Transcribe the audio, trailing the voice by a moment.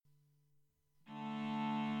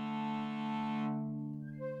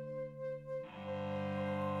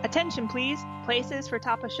Attention please, places for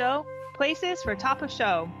top of show, places for top of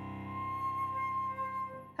show.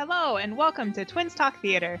 Hello and welcome to Twins Talk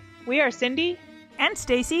Theater. We are Cindy and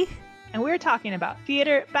Stacy, and we're talking about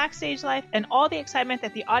theater, backstage life, and all the excitement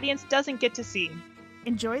that the audience doesn't get to see.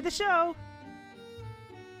 Enjoy the show!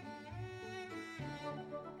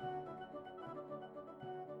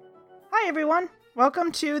 Hi everyone!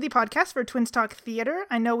 Welcome to the podcast for Twins Talk Theater.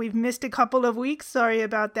 I know we've missed a couple of weeks. Sorry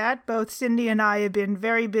about that. Both Cindy and I have been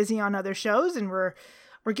very busy on other shows, and we're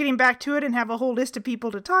getting back to it and have a whole list of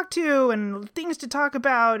people to talk to and things to talk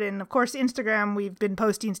about. And of course, Instagram, we've been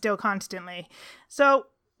posting still constantly. So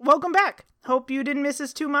welcome back. Hope you didn't miss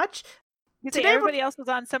us too much. Today everybody else was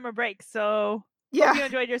on summer break, so yeah. Hope you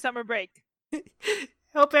enjoyed your summer break.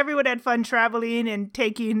 Hope everyone had fun traveling and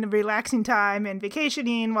taking relaxing time and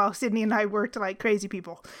vacationing while Sydney and I worked like crazy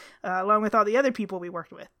people, along with all the other people we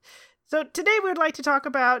worked with. So today we'd like to talk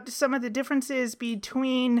about some of the differences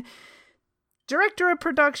between director of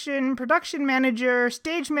production, production manager,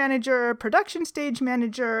 stage manager, production stage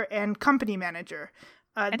manager, and company manager.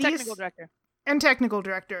 And technical director. And technical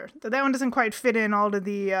director. So that one doesn't quite fit in all of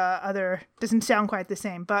the other, doesn't sound quite the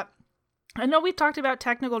same, but I know we've talked about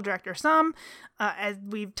technical director some, as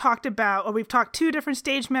we've talked two different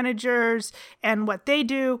stage managers and what they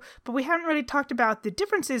do, but we haven't really talked about the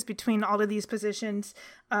differences between all of these positions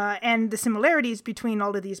and the similarities between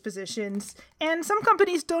all of these positions. And some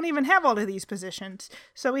companies don't even have all of these positions.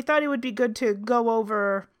 So we thought it would be good to go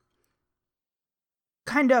over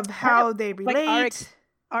kind of how they relate. Like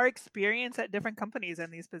our experience at different companies in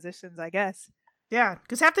these positions, I guess. Yeah,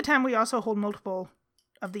 because half the time we also hold multiple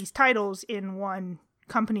of these titles in one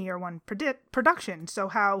company or one production. So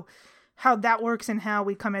how that works and how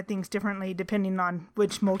we come at things differently depending on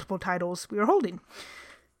which multiple titles we are holding.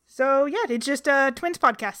 So yeah, it's just a Twins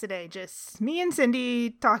podcast today. Just me and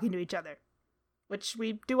Cindy talking to each other, which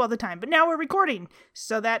we do all the time. But now we're recording,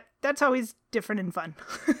 so that's always different and fun.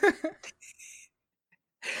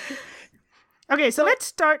 Okay, so let's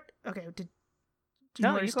start. Okay,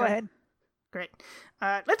 you go ahead. Great.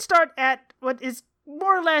 Let's start at what is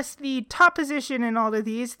more or less the top position in all of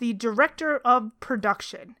these, the director of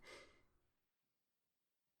production.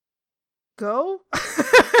 Go.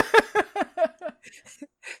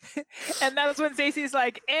 And that's when Stacey's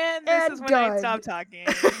like, and this is when I stop talking.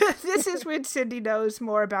 This is when Cindy knows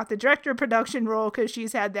more about the director of production role because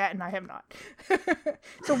she's had that and I have not.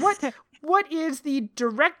 So what is the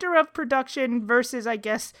director of production versus, I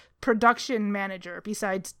guess, production manager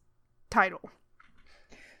besides title?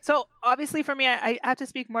 So obviously for me, I have to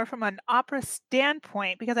speak more from an opera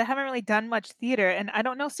standpoint because I haven't really done much theater. And I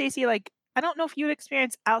don't know, Stacey, I don't know if you've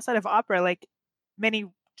experienced outside of opera, many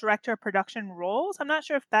director of production roles. I'm not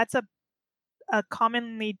sure if that's a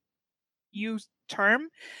commonly used term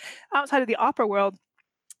outside of the opera world.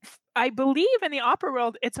 I believe in the opera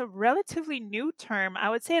world, it's a relatively new term. I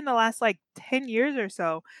would say in the last 10 years or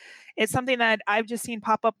so, it's something that I've just seen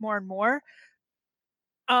pop up more and more.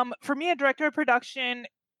 For me, a director of production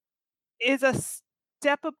is a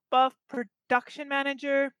step above production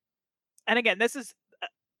manager. And again, this is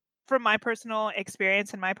from my personal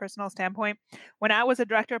experience and my personal standpoint. When I was a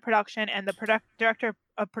director of production and the director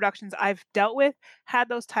of productions I've dealt with had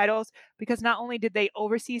those titles because not only did they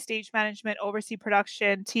oversee stage management, oversee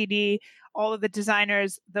production, TD, all of the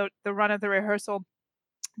designers, the run of the rehearsal,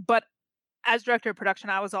 but as director of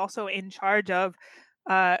production, I was also in charge of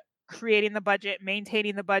creating the budget,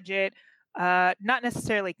 maintaining the budget, not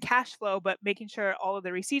necessarily cash flow, but making sure all of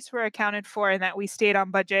the receipts were accounted for and that we stayed on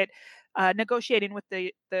budget, negotiating with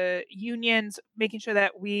the unions, making sure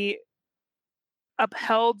that we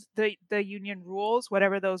upheld the union rules,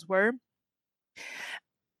 whatever those were,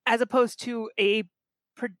 as opposed to a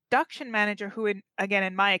production manager who, in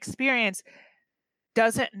my experience,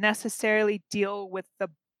 doesn't necessarily deal with the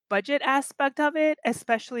budget aspect of it,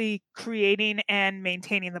 especially creating and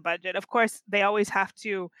maintaining the budget. Of course, they always have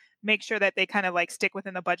to make sure that they kind of stick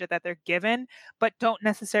within the budget that they're given, but don't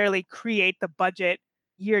necessarily create the budget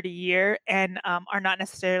year to year and are not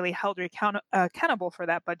necessarily held accountable for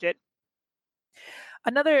that budget.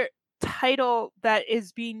 Another title that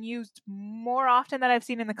is being used more often that I've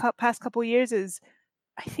seen in the past couple of years is,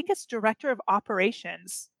 I think it's Director of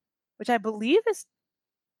Operations, which I believe is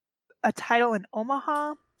a title in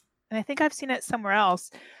Omaha. And I think I've seen it somewhere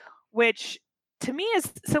else, which to me is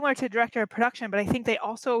similar to director of production, but I think they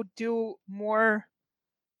also do more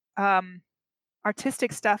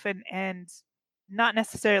artistic stuff and not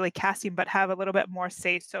necessarily casting, but have a little bit more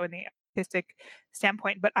say so in the artistic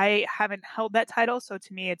standpoint. But I haven't held that title. So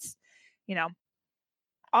to me, it's,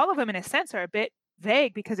 all of them in a sense are a bit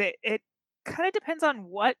vague because it kind of depends on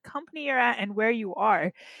what company you're at and where you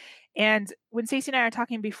are. And when Stacey and I are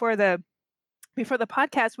talking before the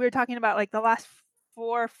podcast, we were talking about like the last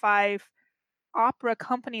 4 or 5 opera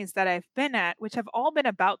companies that I've been at, which have all been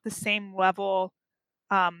about the same level.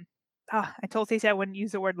 Um, I told Stacey I wouldn't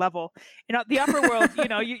use the word level. The opera world,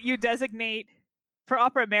 you designate for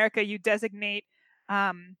Opera America, you designate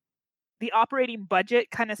the operating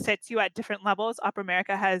budget kind of sets you at different levels. Opera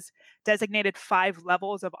America has designated 5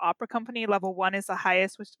 levels of opera company. Level 1 is the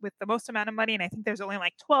highest with the most amount of money, and I think there's only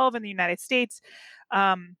like 12 in the United States.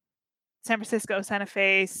 San Francisco, Santa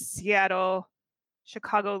Fe, Seattle,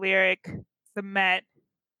 Chicago Lyric, the Met,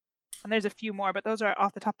 and there's a few more, but those are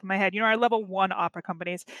off the top of my head. Our level 1 opera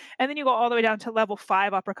companies. And then you go all the way down to level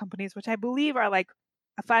 5 opera companies, which I believe are like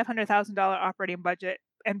a $500,000 operating budget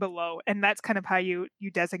and below. And that's kind of how you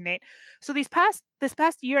designate. So this past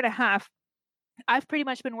year and a half, I've pretty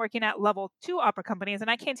much been working at level 2 opera companies, and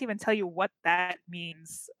I can't even tell you what that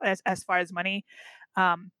means as far as money.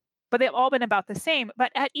 But they've all been about the same.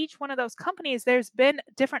 But at each one of those companies, there's been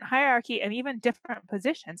different hierarchy and even different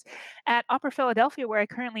positions. At Opera Philadelphia, where I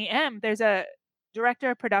currently am, there's a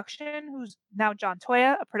director of production who's now John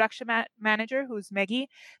Toya, a production manager who's Meggie.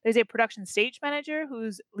 There's a production stage manager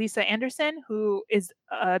who's Lisa Anderson, who is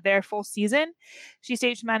there full season. She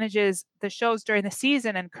stage manages the shows during the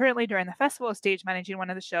season, and currently during the festival is stage managing one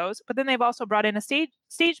of the shows. But then they've also brought in a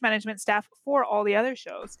stage management staff for all the other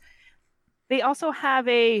shows. They also have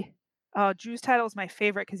Drew's title is my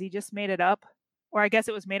favorite because he just made it up, or I guess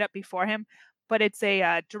it was made up before him, but it's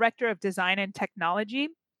a director of design and technology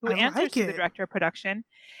who answers to the director of production.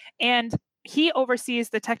 And he oversees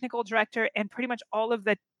the technical director and pretty much all of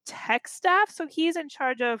the tech staff. So he's in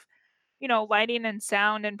charge of, lighting and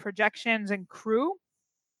sound and projections and crew.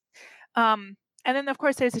 And then, of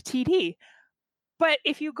course, there's a TD. But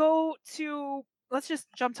if you go to, let's just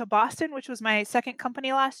jump to Boston, which was my second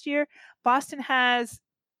company last year. Boston has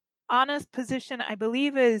Anna's position, I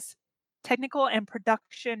believe, is technical and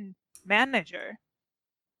production manager.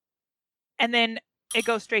 And then it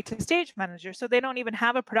goes straight to stage manager. So they don't even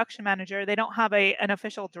have a production manager. They don't have an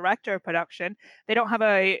official director of production. They don't have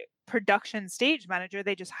a production stage manager.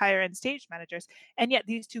 They just hire in stage managers. And yet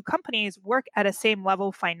these two companies work at a same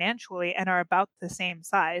level financially and are about the same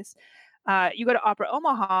size. You go to Opera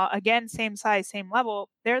Omaha, again, same size, same level.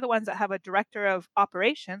 They're the ones that have a director of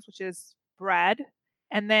operations, which is Brad.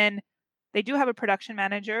 And then they do have a production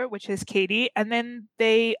manager, which is Katie. And then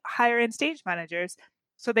they hire in stage managers.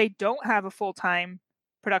 So they don't have a full-time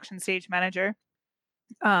production stage manager.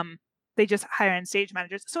 They just hire in stage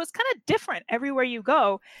managers. So it's kind of different everywhere you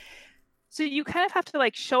go. So you kind of have to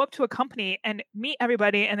like show up to a company and meet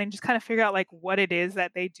everybody and then just kind of figure out like what it is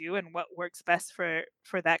that they do and what works best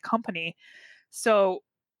for that company. So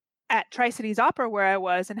at Tri-Cities Opera, where I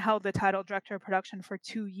was and held the title director of production for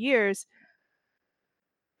 2 years,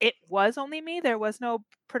 it was only me. There was no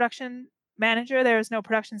production manager. There was no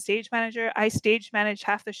production stage manager. I stage managed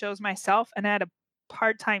half the shows myself and I had a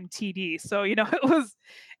part-time TD. So, it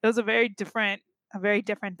was a very different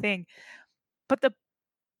thing. But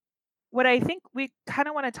what I think we kind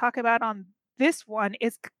of want to talk about on this one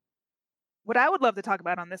is what I would love to talk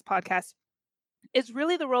about on this podcast is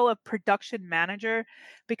really the role of production manager,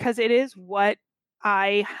 because it is what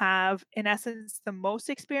I have, in essence, the most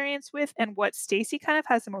experience with and what Stacey kind of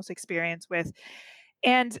has the most experience with.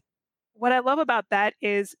 And what I love about that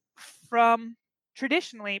is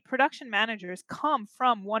traditionally, production managers come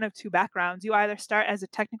from one of two backgrounds. You either start as a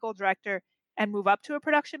technical director and move up to a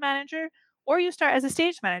production manager, or you start as a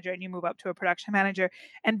stage manager and you move up to a production manager.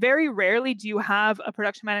 And very rarely do you have a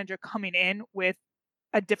production manager coming in with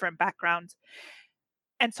a different background.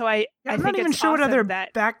 And so I'm not even sure what other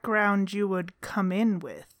background you would come in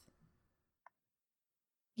with.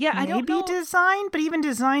 Yeah, I don't know. Maybe design, but even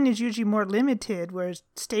design is usually more limited, whereas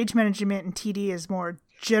stage management and TD is more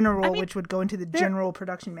general, which would go into the general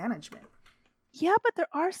production management. Yeah, but there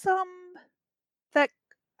are some that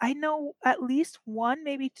I know, at least one,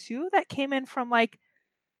 maybe two, that came in from like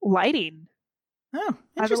lighting. Oh,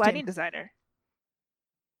 interesting. As a lighting designer.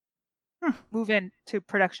 Move into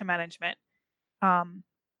production management.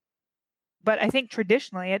 But I think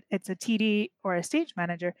traditionally it's a TD or a stage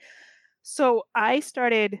manager. So I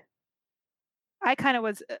kind of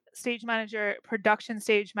was stage manager, production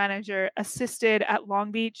stage manager, assisted at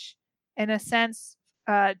Long Beach in a sense,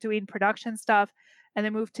 doing production stuff, and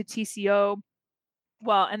then moved to TCO.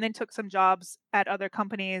 Well, and then took some jobs at other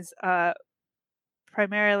companies,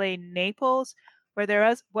 primarily Naples, where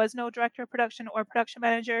there was no director of production or production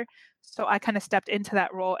manager. So I kind of stepped into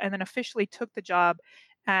that role and then officially took the job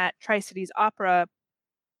at Tri-Cities Opera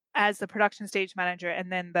as the production stage manager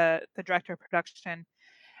and then the director of production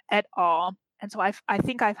at all. And so I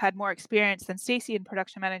think I've had more experience than Stacey in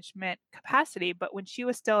production management capacity, but when she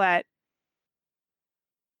was still at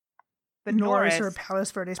the Norris or Norris,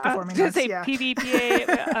 Palos Verdes I was Performing gonna Arts, say yeah.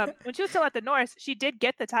 PBPA. When she was still at the Norris, she did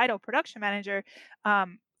get the title production manager.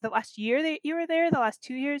 The last year that you were there, the last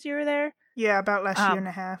 2 years you were there. Yeah, about last year and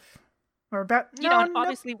a half. Or about, And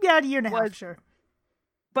obviously yeah, a year and a half, sure.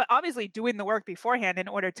 But obviously doing the work beforehand in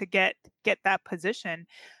order to get that position.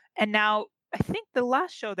 And now I think the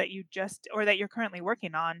last show that you're currently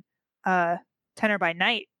working on, Tenor by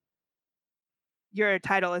Night, your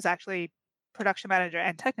title is actually production manager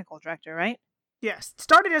and technical director, right? Yes.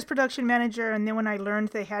 Started as production manager, and then when I learned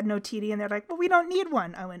they had no TD and they're like, well, we don't need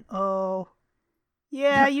one, I went, oh,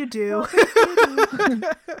 yeah, you do.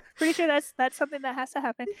 Pretty sure that's something that has to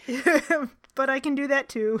happen. But I can do that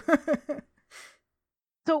too.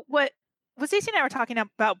 So what Stacey and I were talking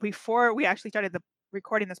about before we actually started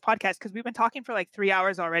recording this podcast, because we've been talking for like 3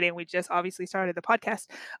 hours already, and we just obviously started the podcast,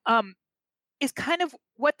 is kind of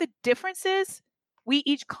what the difference is. We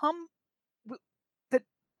each come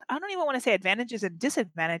I don't even want to say advantages and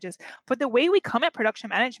disadvantages, but the way we come at production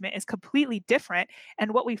management is completely different,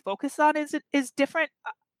 and what we focus on is different.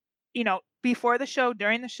 Before the show,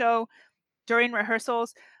 during the show, during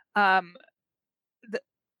rehearsals, and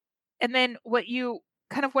then what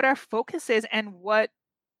our focus is and what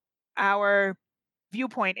our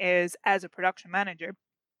viewpoint is as a production manager,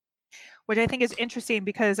 which I think is interesting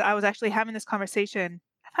because I was actually having this conversation.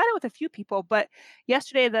 I've had it with a few people, but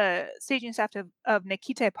yesterday the staging staff of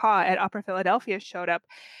Nikita Pa at Opera Philadelphia showed up,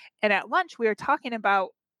 and at lunch we were talking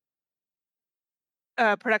about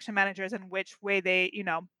production managers and which way they,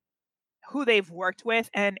 who they've worked with,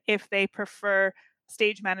 and if they prefer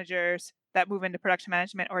stage managers that move into production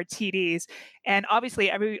management or TDs. And obviously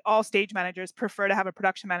all stage managers prefer to have a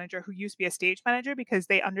production manager who used to be a stage manager because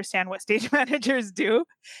they understand what stage managers do.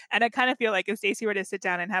 And I kind of feel like if Stacey were to sit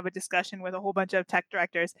down and have a discussion with a whole bunch of tech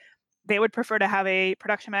directors, they would prefer to have a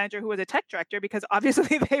production manager who was a tech director because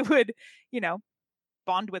obviously they would,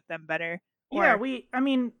 bond with them better. Yeah,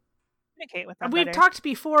 communicate with them we've better. talked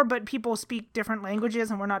before, but people speak different languages,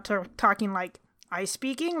 and we're not talking like I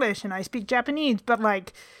speak English and I speak Japanese, but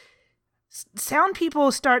like sound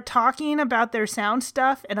people start talking about their sound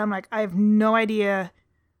stuff, and I'm like, I have no idea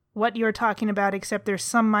what you're talking about, except there's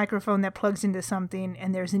some microphone that plugs into something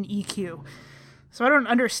and there's an EQ. So I don't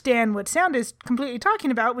understand what sound is completely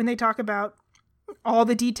talking about when they talk about all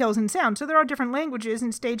the details in sound. So there are different languages,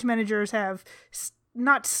 and stage managers have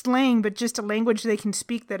not slang, but just a language they can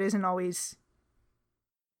speak that isn't always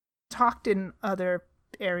talked in other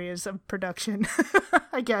areas of production,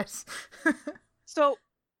 I guess. So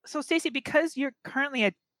Stacey, because you're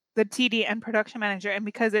currently the TD and production manager, and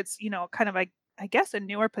because it's, kind of I guess a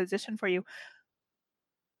newer position for you,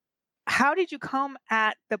 how did you come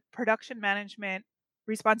at the production management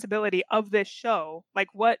responsibility of this show? Like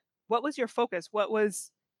what was your focus? What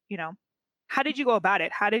was, how did you go about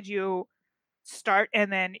it? How did you start,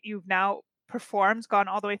 and then you've now gone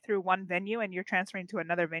all the way through one venue and you're transferring to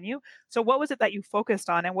another venue? So what was it that you focused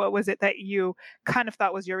on, and what was it that you kind of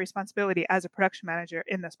thought was your responsibility as a production manager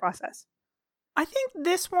in this process? I think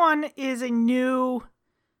this one is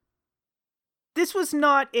this was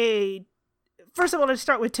not first of all, let's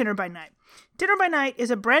start with Tenor by Night. Tenor by Night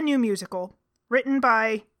is a brand new musical written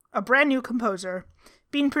by a brand new composer,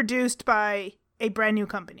 being produced by a brand new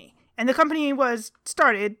company. And the company was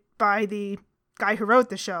started by the guy who wrote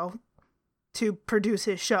the show to produce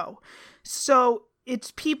his show. So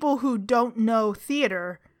it's people who don't know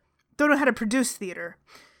theater, don't know how to produce theater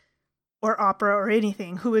or opera or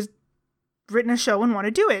anything, who has written a show and want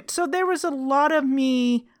to do it. So there was a lot of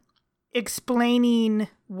me explaining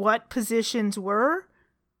what positions were,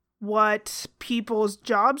 what people's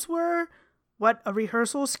jobs were, what a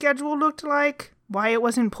rehearsal schedule looked like, why it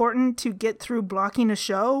was important to get through blocking a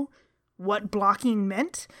show, what blocking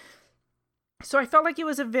meant. So I felt like it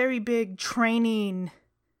was a very big training.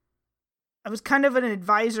 I was kind of an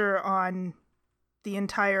advisor on the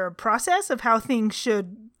entire process of how things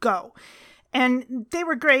should go. And they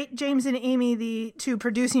were great. James and Amy, the two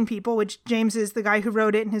producing people, which James is the guy who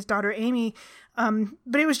wrote it and his daughter Amy.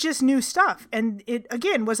 But it was just new stuff. And it,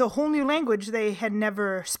 again, was a whole new language they had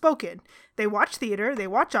never spoken. They watch theater, they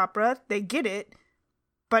watch opera, they get it.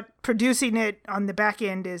 But producing it on the back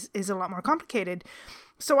end is a lot more complicated.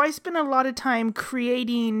 So I spent a lot of time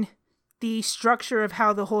creating the structure of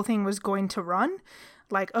how the whole thing was going to run.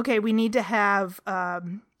 Like, okay, we need to have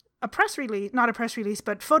a press release, not a press release,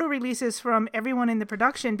 but photo releases from everyone in the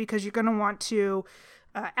production because you're going to want to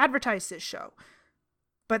advertise this show.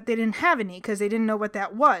 but they didn't have any because they didn't know what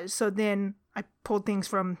that was. So then I pulled things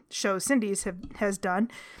from shows Cindy's has done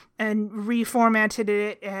and reformatted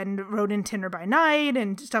it and wrote in Tinder by Night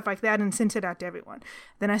and stuff like that and sent it out to everyone.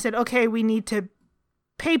 Then I said, okay, we need to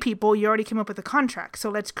pay people. You already came up with a contract, so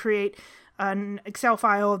let's create an Excel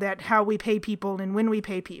file that how we pay people and when we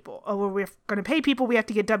pay people. Oh, well, we're going to pay people, we have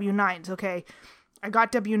to get W-9s. Okay, I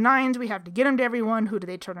got W-9s, we have to get them to everyone. Who do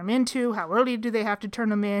they turn them into? How early do they have to turn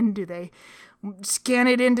them in? Do they scan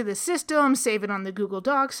it into the system, save it on the Google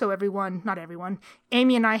Docs so everyone, not everyone,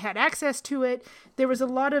 Amy and I had access to it. There was a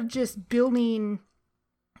lot of just building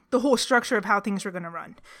the whole structure of how things were going to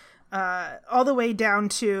run. All the way down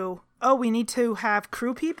to, oh, we need to have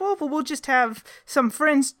crew people? Well, we'll just have some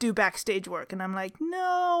friends do backstage work. And I'm like,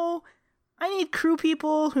 no, I need crew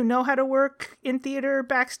people who know how to work in theater,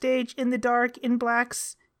 backstage, in the dark, in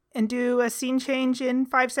blacks, and do a scene change in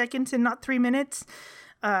 5 seconds and not 3 minutes.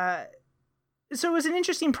 So it was an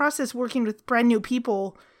interesting process working with brand new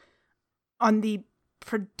people on the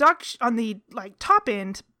production, on the like top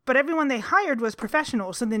end, but everyone they hired was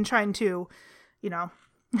professionals. So then trying to,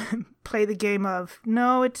 play the game of,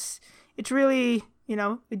 no, it's really,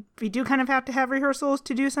 we do kind of have to have rehearsals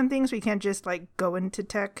to do some things. We can't just like go into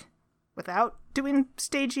tech without doing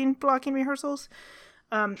staging, blocking rehearsals.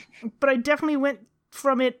 But I definitely went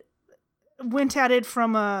at it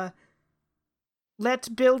from a, let's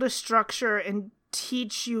build a structure and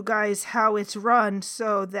teach you guys how it's run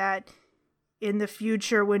so that in the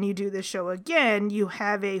future, when you do the show again, you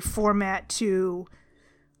have a format to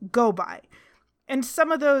go by. And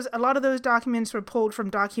a lot of those documents were pulled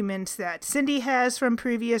from documents that Cindy has from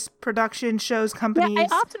previous production shows, companies. Yeah,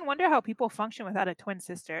 I often wonder how people function without a twin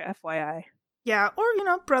sister, FYI. Yeah, or,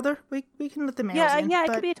 brother. We can let the males in. Yeah, it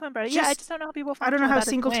could be a twin brother. I just don't know how people function. I don't know how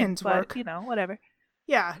singletons work. But, whatever.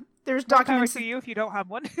 Yeah, there's documents. More power to you if you don't have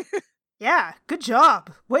one. Yeah, good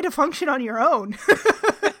job. Way to function on your own.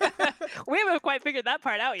 We haven't quite figured that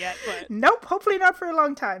part out yet. But nope, hopefully not for a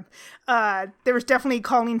long time. There was definitely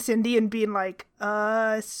calling Cindy and being like,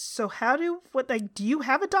 so do you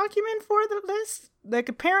have a document for the list? Like,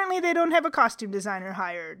 apparently they don't have a costume designer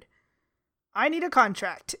hired. I need a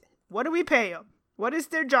contract. What do we pay them? What is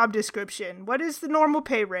their job description? What is the normal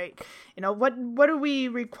pay rate? What do we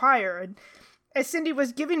require? And as Cindy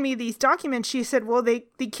was giving me these documents, she said, well, they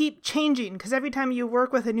keep changing because every time you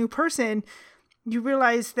work with a new person, you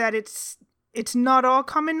realize that it's not all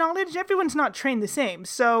common knowledge. Everyone's not trained the same.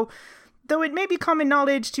 So though it may be common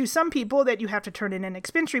knowledge to some people that you have to turn in an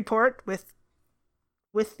expense report with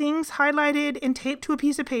things highlighted and taped to a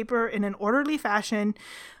piece of paper in an orderly fashion,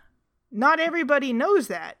 not everybody knows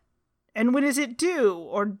that. And when is it due?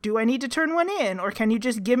 Or do I need to turn one in? Or can you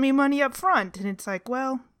just give me money up front? And it's like,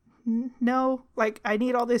 well, no, like I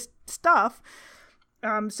need all this stuff.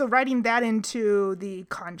 So writing that into the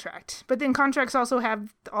contract. But then contracts also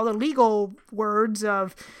have all the legal words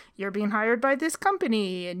of you're being hired by this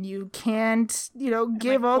company and you can't,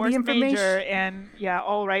 give all the information. And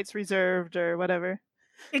all rights reserved or whatever.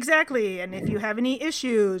 Exactly. And if you have any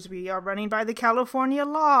issues, we are running by the California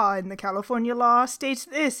law, and the California law states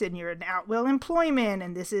this, and you're in at-will employment,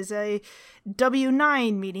 and this is a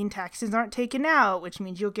W-9, meaning taxes aren't taken out, which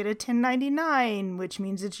means you'll get a 1099, which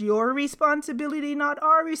means it's your responsibility, not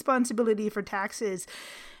our responsibility for taxes.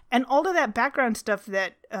 And all of that background stuff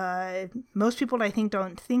that most people, I think,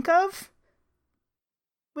 don't think of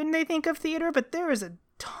when they think of theater, but there is a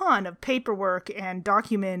ton of paperwork and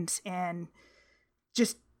documents and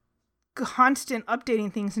just constant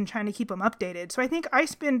updating things and trying to keep them updated. So I think I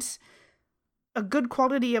spent a good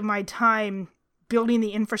quality of my time building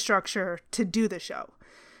the infrastructure to do the show.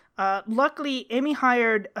 Luckily, Amy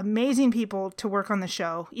hired amazing people to work on the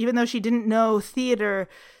show. Even though she didn't know theater,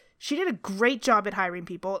 she did a great job at hiring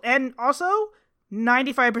people. And also,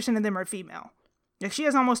 95% of them are female. Like, she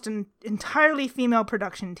has almost an entirely female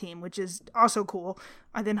production team, which is also cool.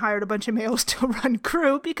 I then hired a bunch of males to run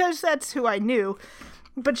crew because that's who I knew.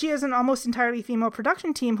 But she has an almost entirely female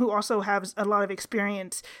production team who also has a lot of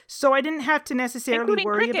experience. So I didn't have to necessarily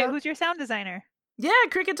worry Cricket, about... who's your sound designer. Yeah,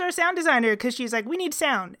 Cricket's our sound designer because she's like, we need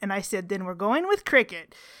sound. And I said, then we're going with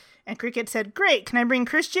Cricket. And Cricket said, great, can I bring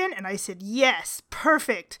Christian? And I said, yes,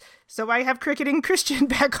 perfect. So I have Cricket and Christian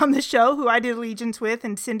back on the show, who I did Allegiance with,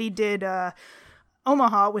 and Cindy did...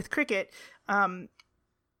 Omaha with Cricket. And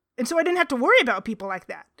so I didn't have to worry about people like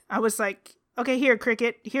that. I was like, okay, here,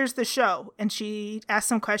 Cricket, here's the show. And she asked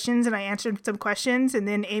some questions and I answered some questions. And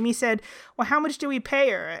then Amy said, well, how much do we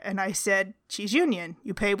pay her? And I said, she's union.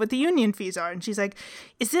 You pay what the union fees are. And she's like,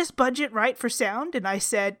 is this budget right for sound? And I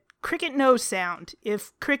said, Cricket knows sound.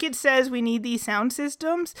 If Cricket says we need these sound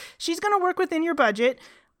systems, she's going to work within your budget.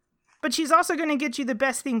 but she's also going to get you the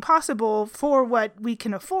best thing possible for what we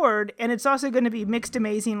can afford, and it's also going to be mixed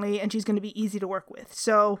amazingly, and she's going to be easy to work with.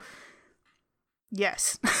 So,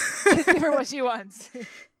 yes. Just give her what she wants.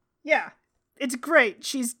 Yeah, it's great.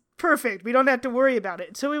 She's perfect. We don't have to worry about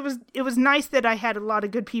it. So it was nice that I had a lot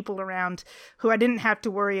of good people around who I didn't have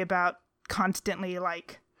to worry about constantly,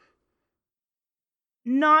 like,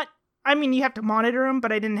 not, I mean, you have to monitor them,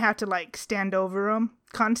 but I didn't have to, like, stand over them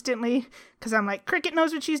constantly, because I'm like, Cricket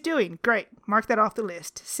knows what she's doing. Great. Mark that off the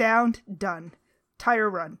list. Sound, done. Tire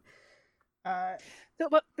run. So,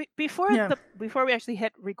 but before we actually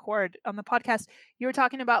hit record on the podcast, you were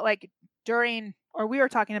talking about, like, we were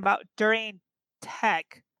talking about during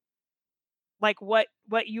tech, like what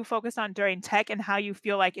you focused on during tech, and how you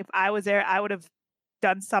feel like if I was there, I would have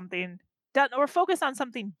focused on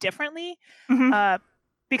something differently. Mm-hmm.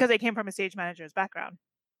 Because I came from a stage manager's background.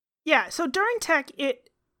 Yeah, so during tech,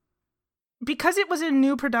 because it was a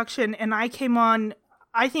new production and I came on,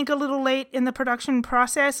 I think, a little late in the production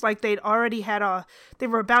process, like they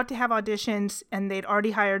were about to have auditions, and they'd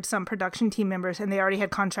already hired some production team members, and they already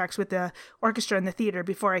had contracts with the orchestra and the theater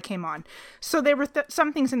before I came on. So there were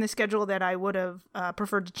some things in the schedule that I would have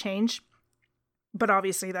preferred to change, but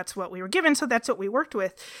obviously that's what we were given, so that's what we worked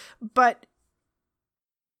with. But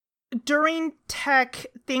during tech,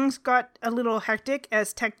 things got a little hectic,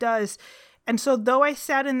 as tech does. And so though I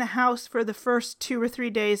sat in the house for the first 2 or 3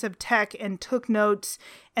 days of tech and took notes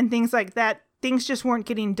and things like that, things just weren't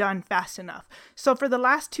getting done fast enough. So for the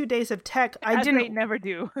last 2 days of tech, They never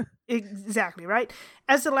do. Exactly, right?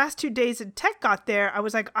 As the last 2 days of tech got there, I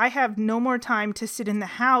was like, I have no more time to sit in the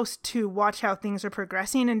house to watch how things are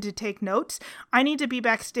progressing and to take notes. I need to be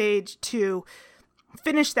backstage to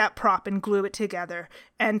finish that prop and glue it together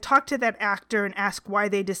and talk to that actor and ask why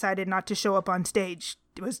they decided not to show up on stage.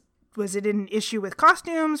 Was it an issue with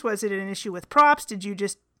costumes? Was it an issue with props? Did you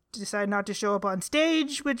just decide not to show up on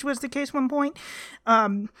stage, which was the case one point?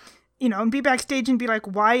 And be backstage and be like,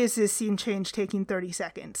 why is this scene change taking 30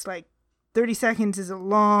 seconds? Like, 30 seconds is a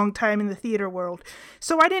long time in the theater world.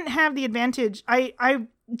 So I didn't have the advantage. I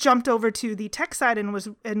jumped over to the tech side and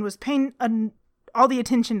was paying all the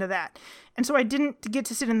attention to that. And so I didn't get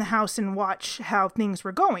to sit in the house and watch how things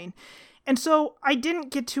were going. And so I didn't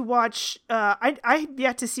get to watch, I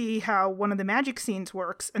yet to see how one of the magic scenes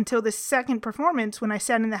works until the second performance when I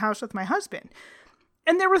sat in the house with my husband.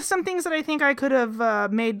 And there were some things that I think I could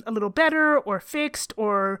have made a little better or fixed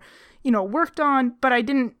or, worked on, but I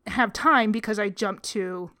didn't have time because I jumped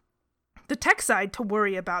to the tech side to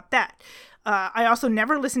worry about that. I also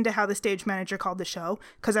never listened to how the stage manager called the show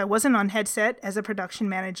because I wasn't on headset as a production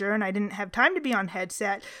manager and I didn't have time to be on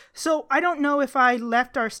headset. So I don't know if I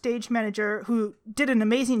left our stage manager, who did an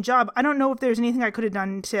amazing job, I don't know if there's anything I could have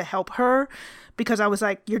done to help her, because I was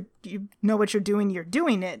like, you know what you're doing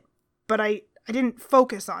it. But I didn't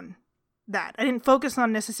focus on that. I didn't focus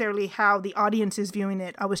on necessarily how the audience is viewing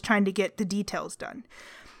it. I was trying to get the details done.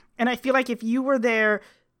 And I feel like if you were there,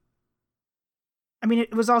 I mean,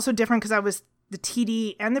 it was also different because I was the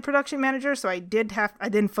TD and the production manager, so I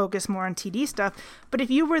didn't focus more on TD stuff. But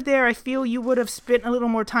if you were there, I feel you would have spent a little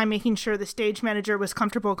more time making sure the stage manager was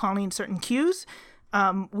comfortable calling certain cues.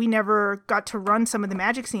 We never got to run some of the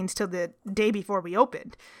magic scenes till the day before we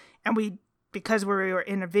opened. And because we were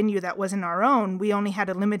in a venue that wasn't our own, we only had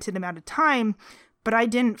a limited amount of time, but I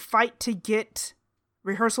didn't fight to get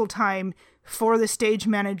rehearsal time for the stage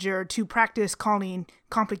manager to practice calling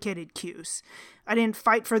complicated cues. I didn't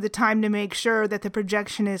fight for the time to make sure that the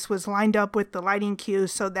projectionist was lined up with the lighting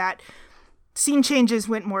cues so that scene changes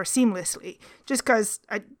went more seamlessly, just because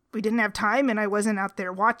we didn't have time and I wasn't out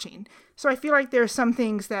there watching. So I feel like there's some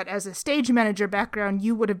things that as a stage manager background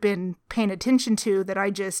you would have been paying attention to that I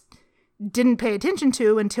just didn't pay attention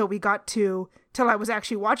to until I was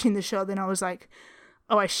actually watching the show. Then I was like,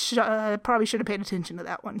 oh, I probably should have paid attention to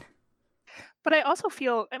that one. But I also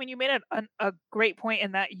feel, I mean, you made a great point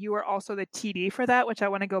in that you were also the TD for that, which I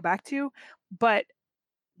want to go back to. But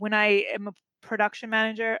when I am a production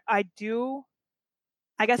manager, I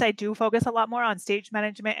guess I do focus a lot more on stage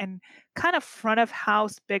management and kind of front of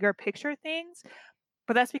house, bigger picture things.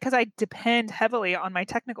 But that's because I depend heavily on my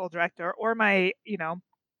technical director or my,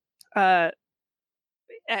 at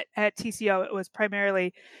TCO, it was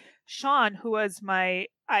primarily Sean, who was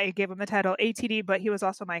I gave him the title ATD, but he was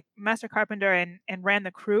also my master carpenter and ran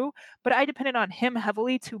the crew. But I depended on him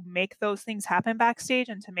heavily to make those things happen backstage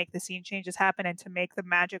and to make the scene changes happen and to make the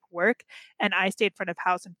magic work. And I stayed front of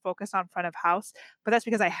house and focused on front of house. But that's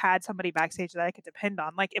because I had somebody backstage that I could depend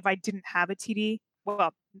on. Like if I didn't have a TD,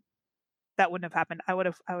 well, that wouldn't have happened. I would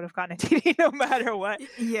have gotten a TD no matter what.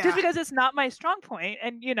 Yeah. Just because it's not my strong point.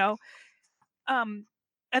 And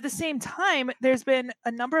at the same time, there's been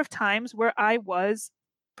a number of times where I was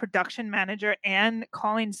production manager and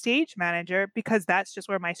calling stage manager because that's just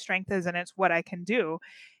where my strength is and it's what I can do.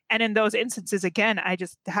 And in those instances, again, I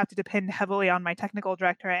just have to depend heavily on my technical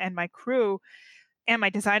director and my crew and my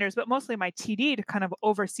designers, but mostly my TD to kind of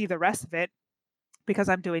oversee the rest of it because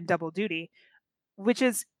I'm doing double duty, which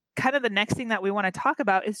is kind of the next thing that we want to talk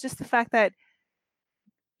about is just the fact that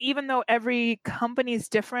even though every company is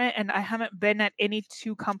different, and I haven't been at any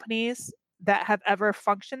two companies that have ever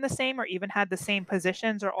functioned the same or even had the same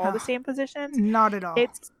positions or all the same positions, Not at all.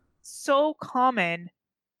 it's so common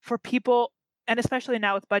for people, and especially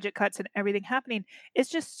now with budget cuts and everything happening, it's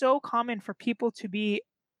just so common for people to be,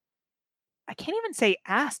 I can't even say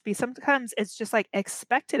asked, but sometimes it's just like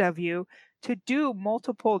expected of you to do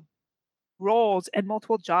multiple roles and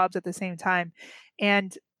multiple jobs at the same time.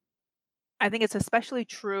 And I think it's especially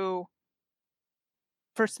true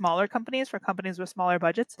for smaller companies, for companies with smaller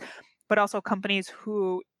budgets, but also companies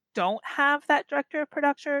who don't have that director of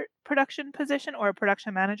production position or a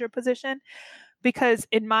production manager position. Because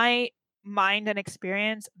in my mind and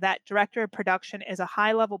experience, that director of production is a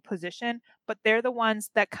high level position, but they're the ones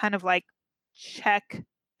that kind of like check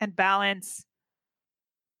and balance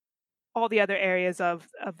all the other areas of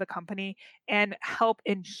the company and help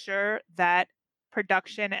ensure that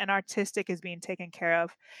production and artistic is being taken care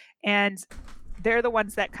of. And they're the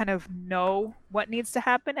ones that kind of know what needs to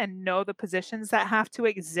happen and know the positions that have to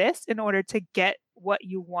exist in order to get what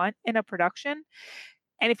you want in a production.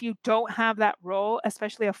 And if you don't have that role,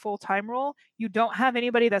 especially a full-time role, you don't have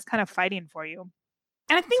anybody that's kind of fighting for you.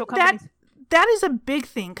 And I think that is a big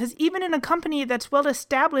thing, because even in a company that's well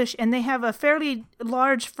established and they have a fairly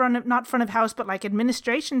large not front of house, but like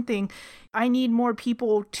administration thing, I need more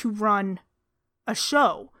people to run a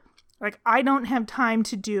show. Like, I don't have time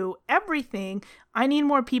to do everything. I need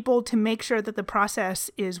more people to make sure that the process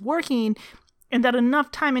is working and that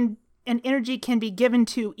enough time and energy can be given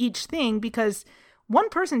to each thing, because one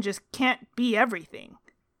person just can't be everything.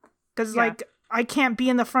 Because like, I can't be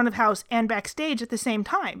in the front of house and backstage at the same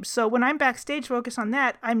time. So when I'm backstage focused on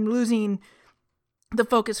that, I'm losing the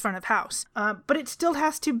focus front of house. But it still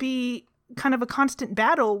has to be kind of a constant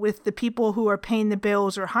battle with the people who are paying the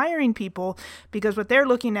bills or hiring people, because what they're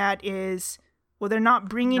looking at is, well, they're not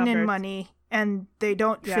bringing in money and they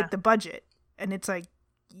don't fit the budget. And it's like,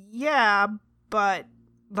 yeah, but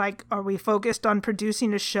like, are we focused on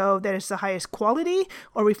producing a show that is the highest quality,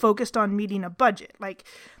 or are we focused on meeting a budget? Like,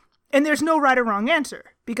 and there's no right or wrong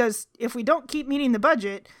answer, because if we don't keep meeting the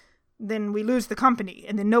budget, then we lose the company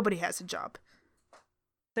and then nobody has a job.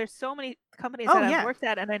 There's so many companies that I've worked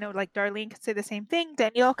at, and I know like Darlene could say the same thing,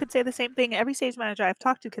 Danielle could say the same thing, every stage manager I've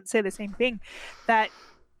talked to can say the same thing, that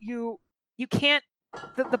you can't,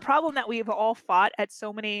 the problem that we've all fought at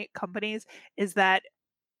so many companies is that,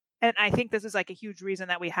 and I think this is like a huge reason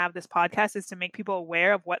that we have this podcast, is to make people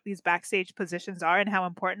aware of what these backstage positions are and how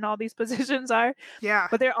important all these positions are. Yeah.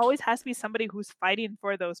 But there always has to be somebody who's fighting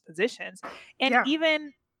for those positions. And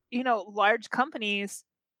even, large companies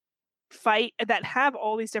that have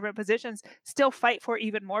all these different positions still fight for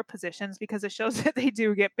even more positions, because it shows that they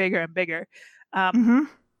do get bigger and bigger.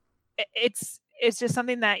 It's just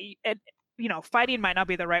something that, fighting might not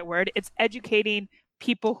be the right word. It's educating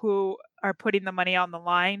people who are putting the money on the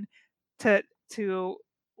line to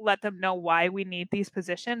let them know why we need these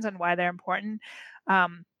positions and why they're important. I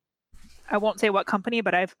won't say what company,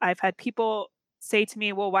 but I've had people say to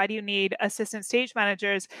me, well, why do you need assistant stage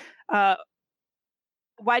managers? Why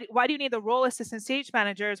do you need the role assistant stage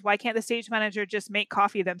managers? Why can't the stage manager just make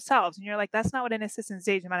coffee themselves? And you're like, that's not what an assistant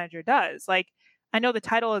stage manager does. Like, I know the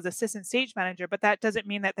title is assistant stage manager, but that doesn't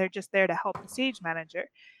mean that they're just there to help the stage manager.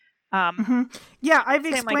 Yeah, I've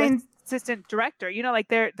explained, like assistant director, like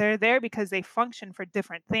they're there because they function for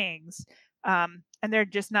different things. And they're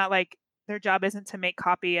just not like, their job isn't to make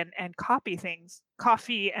coffee and copy things,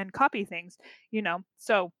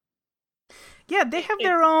 so. Yeah, they have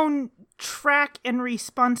their own track and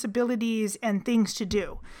responsibilities and things to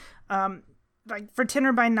do. Like for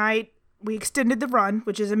Tenor by Night, we extended the run,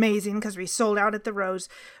 which is amazing because we sold out at the Rose.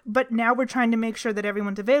 But now we're trying to make sure that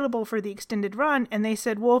everyone's available for the extended run. And they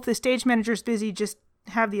said, well, if the stage manager's busy, just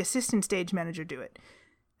have the assistant stage manager do it.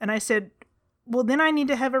 And I said, well, then I need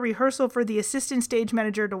to have a rehearsal for the assistant stage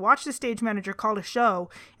manager to watch the stage manager call a show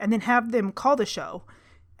and then have them call the show.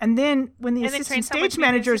 And then when the assistant stage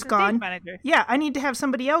manager is gone, I need to have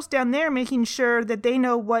somebody else down there making sure that they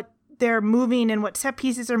know what they're moving and what set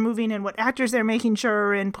pieces are moving and what actors they're making sure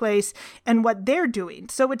are in place and what they're doing.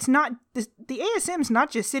 So it's not, the ASM's not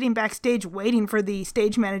just sitting backstage waiting for the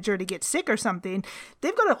stage manager to get sick or something.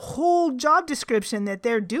 They've got a whole job description that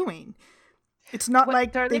they're doing. It's not what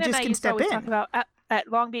like Darlene they and just I can used to step always talk in. about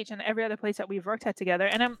at Long Beach and every other place that we've worked at together,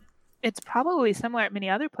 and it's probably similar at many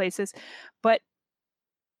other places, but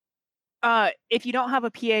if you don't have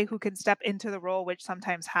a PA who can step into the role, which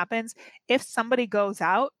sometimes happens, if somebody goes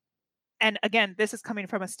out, and again, this is coming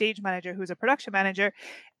from a stage manager who's a production manager,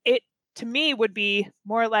 it to me would be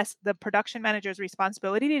more or less the production manager's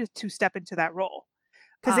responsibility to step into that role.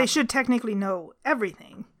 Because they should technically know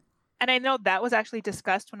everything. And I know that was actually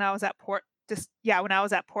discussed when I was at when I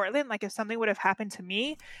was at Portland. Like if something would have happened to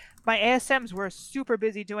me, my ASMs were super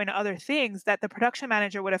busy doing other things that the production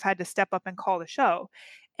manager would have had to step up and call the show.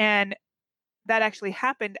 And that actually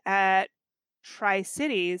happened at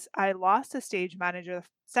Tri-Cities. I lost a stage manager the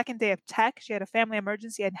second day of tech. She had a family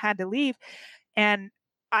emergency and had to leave. And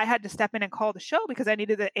I had to step in and call the show because I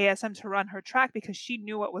needed the ASM to run her track because she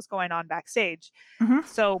knew what was going on backstage. Mm-hmm.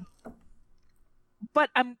 So, but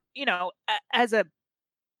I'm, as a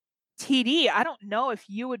TD, I don't know if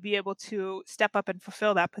you would be able to step up and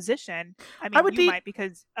fulfill that position. I mean, you might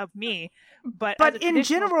because of me, but in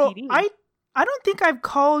general, TD, I don't think I've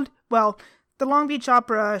called. Well, the Long Beach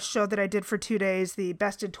Opera show that I did for 2 days, the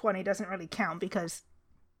Best of 20, doesn't really count because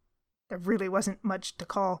there really wasn't much to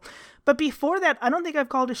call. But before that, I don't think I've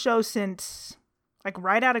called a show since like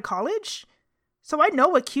right out of college. So I know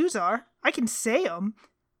what cues are. I can say them,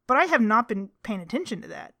 but I have not been paying attention to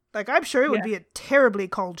that. Like, I'm sure it would be a terribly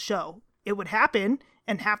called show. It would happen,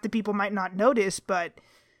 and half the people might not notice, but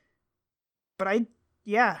I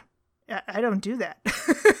don't do that.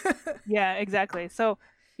 Yeah, exactly. So,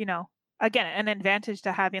 again, an advantage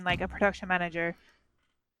to having like a production manager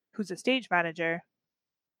who's a stage manager.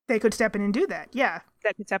 They could step in and do that, yeah.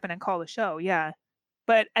 That could step in and call the show, yeah.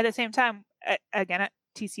 But at the same time, again, at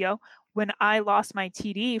TCO, when I lost my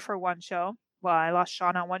TD for one show, well, I lost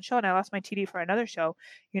Sean on one show and I lost my TD for another show,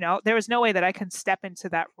 there was no way that I can step into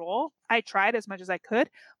that role. I tried as much as I could,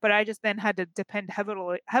 but I just then had to depend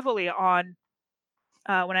heavily on,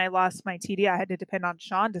 when I lost my TD, I had to depend on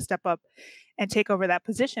Sean to step up and take over that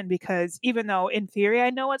position because even though in theory I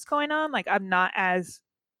know what's going on, like I'm not as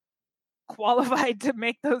qualified to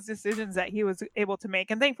make those decisions that he was able to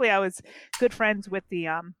make. And thankfully I was good friends with the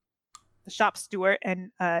shop steward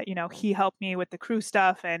and he helped me with the crew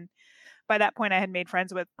stuff, and by that point I had made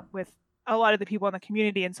friends with a lot of the people in the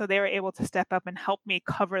community, and so they were able to step up and help me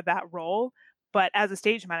cover that role. But as a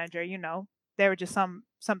stage manager, there were just some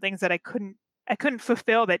things that I couldn't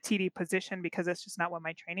fulfill that TD position because that's just not what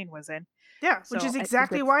my training was in. Yeah, which is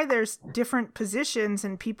exactly why there's different positions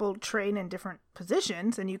and people train in different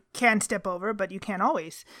positions, and you can step over, but you can't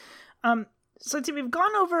always. So we've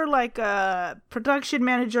gone over like production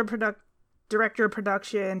manager, director of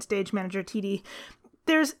production, stage manager, TD.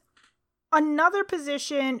 There's another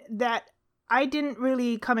position that I didn't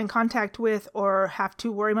really come in contact with or have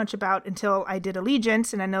to worry much about until I did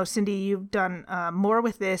Allegiance, and I know, Cindy, you've done more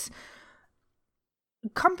with this.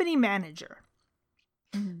 Company manager.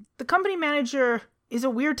 Mm-hmm. The company manager is a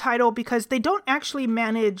weird title because they don't actually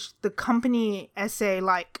manage the company as, say,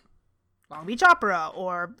 like Long Beach Opera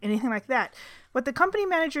or anything like that. What the company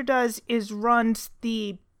manager does is runs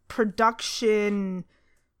the production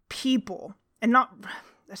people, and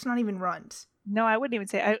that's not even runs. No, I wouldn't even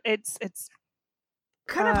say it's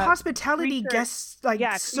kind of hospitality guest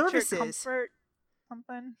services. Comfort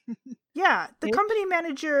something. Yeah, the company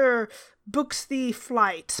manager books the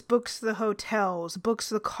flights, books the hotels, books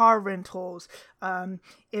the car rentals.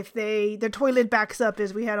 If the toilet backs up,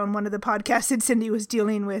 as we had on one of the podcasts that Cindy was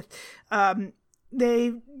dealing with,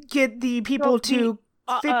 they get the people to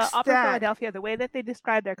fix Opera that. Philadelphia, the way that they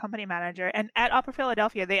describe their company manager, and at Opera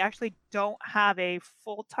Philadelphia, they actually don't have a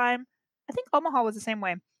full-time. I think Omaha was the same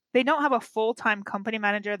way. They don't have a full-time company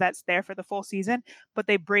manager that's there for the full season, but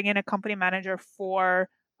they bring in a company manager for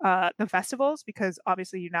the festivals because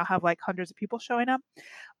obviously you now have like hundreds of people showing up.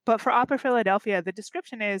 But for Opera Philadelphia, the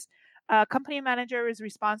description is company manager is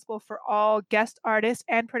responsible for all guest artists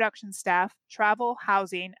and production staff, travel,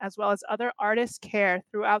 housing, as well as other artist care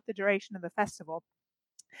throughout the duration of the festival.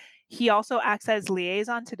 He also acts as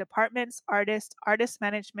liaison to departments, artists, artist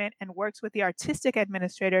management, and works with the artistic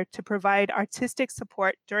administrator to provide artistic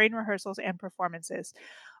support during rehearsals and performances.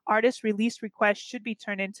 Artist release requests should be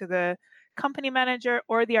turned into the company manager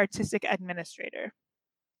or the artistic administrator.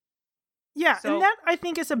 Yeah, so, and that I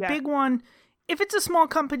think is a big one. If it's a small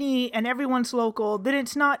company and everyone's local, then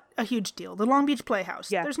it's not a huge deal. The Long Beach Playhouse,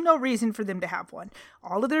 there's no reason for them to have one.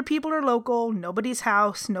 All of their people are local, nobody's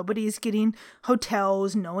house, nobody's getting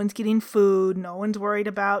hotels, no one's getting food, no one's worried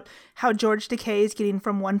about how George Takei is getting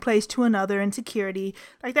from one place to another and security.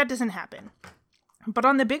 Like, that doesn't happen. But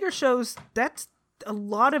on the bigger shows, that's a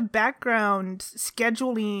lot of background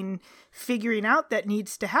scheduling figuring out that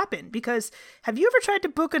needs to happen. Because have you ever tried to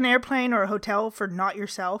book an airplane or a hotel for not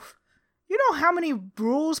yourself? You know how many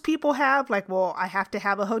rules people have? Like, well, I have to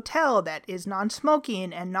have a hotel that is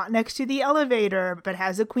non-smoking and not next to the elevator, but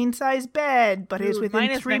has a queen-size bed, but is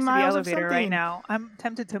within 3 miles of something. Right now, I'm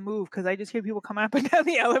tempted to move because I just hear people come up and down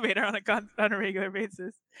the elevator on a regular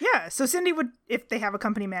basis. Yeah, so Cindy would, if they have a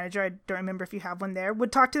company manager, I don't remember if you have one there,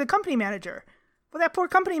 would talk to the company manager. Well, that poor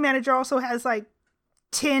company manager also has like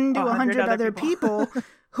 10 to 100 other people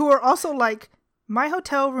who are also like, my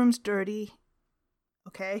hotel room's dirty.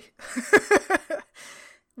 Okay.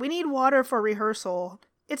 We need water for rehearsal.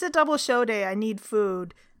 It's a double show day. I need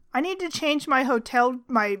food. I need to change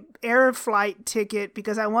my air flight ticket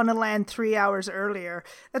because I want to land 3 hours earlier.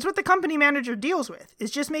 That's what the company manager deals with, is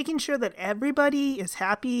just making sure that everybody is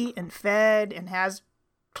happy and fed and has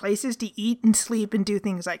places to eat and sleep and do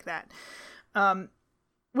things like that.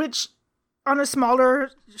 Which on a smaller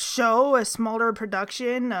show, a smaller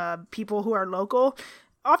production, people who are local,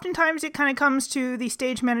 oftentimes it kind of comes to the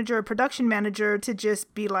stage manager or production manager to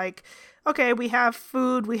just be like, okay, we have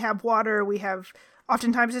food, we have water,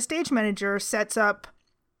 oftentimes the stage manager sets up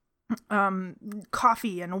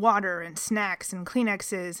coffee and water and snacks and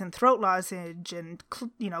Kleenexes and throat lozenge and,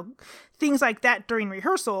 things like that during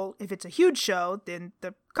rehearsal. If it's a huge show, then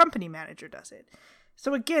the company manager does it.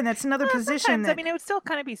 So again, that's another position. It would still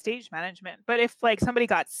kind of be stage management. But if like somebody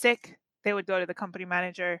got sick, they would go to the company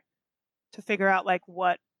manager to figure out like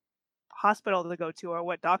what hospital to go to or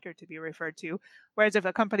what doctor to be referred to. Whereas if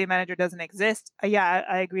a company manager doesn't exist, I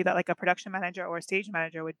agree that like a production manager or a stage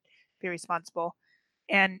manager would be responsible.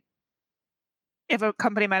 And if a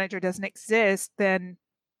company manager doesn't exist, then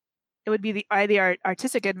it would be the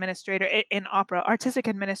artistic administrator in opera, artistic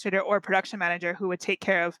administrator or production manager who would take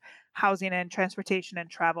care of housing and transportation and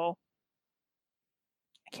travel.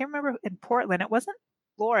 I can't remember in Portland. It wasn't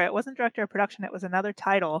Laura. It wasn't director of production. It was another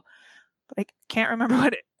title. But I can't remember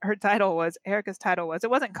what her title was. Erica's title was. It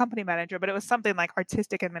wasn't company manager, but it was something like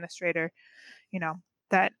artistic administrator,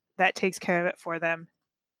 that takes care of it for them.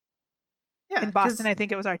 Yeah, in Boston, I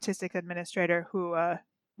think it was artistic administrator who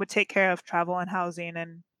would take care of travel and housing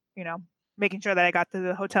and, making sure that I got to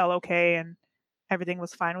the hotel okay and everything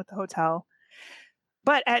was fine with the hotel.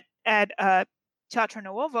 But at Teatro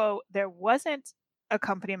Nuovo, there wasn't a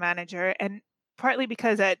company manager, and partly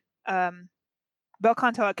because at Bel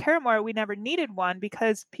Canto at Caramore, we never needed one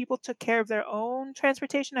because people took care of their own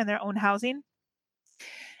transportation and their own housing.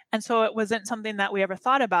 And so it wasn't something that we ever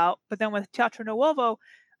thought about. But then with Teatro Nuovo,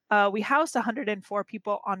 we housed 104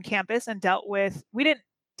 people on campus and we didn't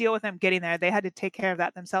deal with them getting there. They had to take care of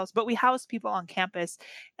that themselves. But we housed people on campus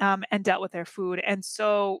and dealt with their food. And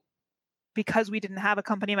so because we didn't have a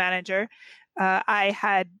company manager, I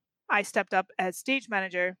stepped up as stage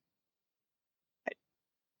manager,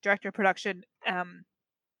 director of production,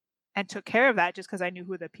 and took care of that just because I knew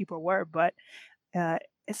who the people were. But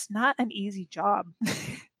it's not an easy job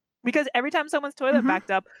because every time someone's toilet backed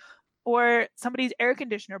up or somebody's air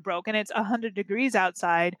conditioner broke and it's 100 degrees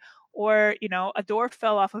outside, or, a door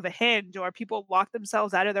fell off of a hinge, or people locked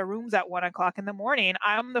themselves out of their rooms at 1:00 in the morning,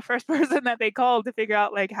 I'm the first person that they called to figure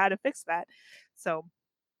out like how to fix that. So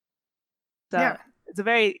it's a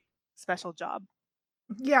very special job.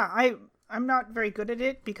 Yeah, I'm not very good at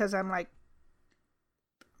it because I'm like,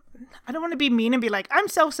 I don't want to be mean and be like, I'm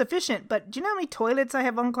self-sufficient, but do you know how many toilets I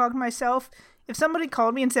have unclogged myself? If somebody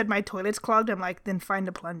called me and said my toilet's clogged, I'm like, then find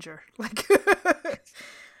a plunger. Like,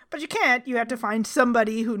 but you can't. You have to find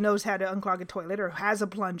somebody who knows how to unclog a toilet or has a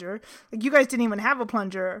plunger. Like, you guys didn't even have a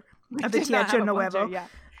plunger at the Teatro Nuovo.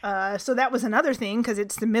 Yeah. So that was another thing because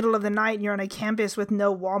it's the middle of the night and you're on a campus with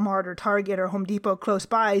no Walmart or Target or Home Depot close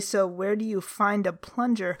by. So where do you find a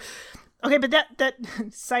plunger? Okay, but that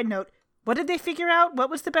side note, what did they figure out? What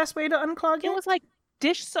was the best way to unclog it? It was like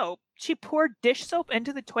dish soap. She poured dish soap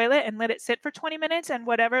into the toilet and let it sit for 20 minutes and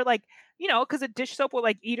whatever, like, because a dish soap will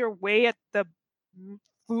like eat her way at the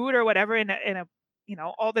food or whatever in a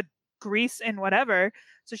all the grease and whatever.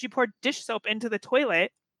 So she poured dish soap into the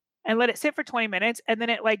toilet and let it sit for 20 minutes, and then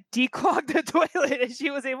it like declogged the toilet and she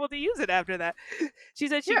was able to use it after that. She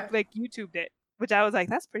said she like YouTubed it, which I was like,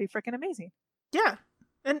 that's pretty freaking amazing. Yeah.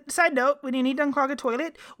 And side note, when you need to unclog a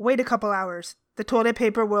toilet, wait a couple hours. The toilet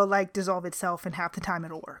paper will like dissolve itself and half the time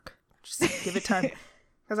it'll work. Just give it time.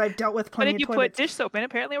 Because I've dealt with plenty of toilets. But if you put dish soap in,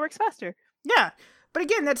 apparently it works faster. Yeah. But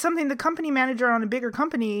again, that's something the company manager on a bigger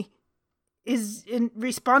company is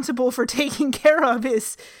responsible for taking care of,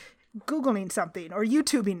 is Googling something or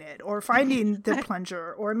YouTubing it or finding the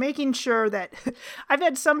plunger or making sure that I've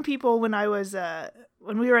had some people when I was,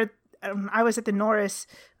 when we were I was at the Norris,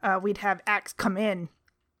 we'd have acts come in.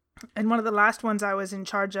 And one of the last ones I was in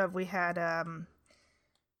charge of, we had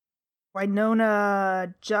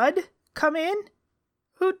Winona Judd come in,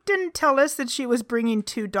 who didn't tell us that she was bringing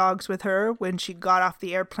 2 dogs with her when she got off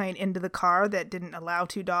the airplane into the car that didn't allow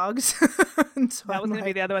 2 dogs. So that was going to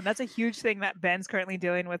be the other one. That's a huge thing that Ben's currently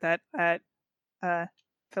dealing with at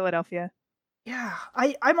Philadelphia. Yeah,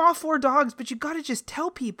 I'm all for dogs, but you got to just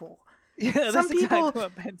tell people. Yeah, Some that's people, exactly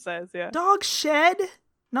what Ben says, yeah. Dogs shed.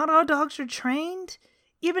 Not all dogs are trained.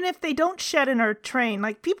 Even if they don't shed and are trained,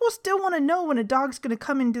 like, people still want to know when a dog's going to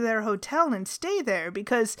come into their hotel and stay there,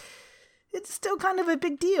 because it's still kind of a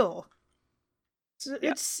big deal. So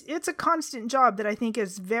yeah. It's a constant job that I think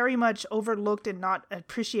is very much overlooked and not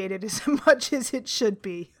appreciated as much as it should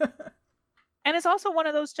be. And it's also one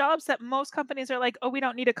of those jobs that most companies are like, oh, we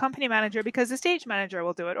don't need a company manager because the stage manager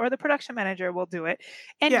will do it, or the production manager will do it.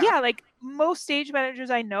 And yeah, like, most stage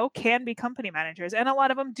managers I know can be company managers, and a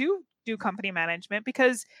lot of them do company management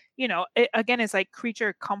because, you know, again, it's like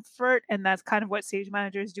creature comfort, and that's kind of what stage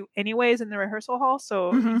managers do anyways in the rehearsal hall.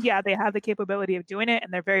 So yeah, they have the capability of doing it,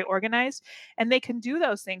 and they're very organized, and they can do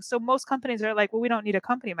those things. So most companies are like, well, we don't need a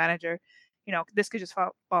company manager. You know, this could just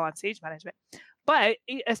fall on stage management. But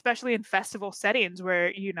especially in festival settings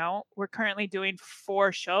where, you know, we're currently doing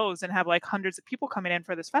 4 shows and have like hundreds of people coming in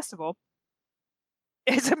for this festival,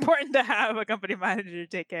 it's important to have a company manager to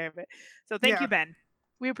take care of it. So thank you, Ben.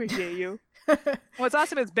 We appreciate you. What's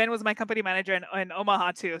awesome is Ben was my company manager in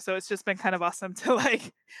Omaha too. So it's just been kind of awesome to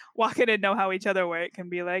like walk in and know how each other work and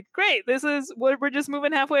be like, great, we're just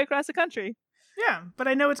moving halfway across the country. Yeah, but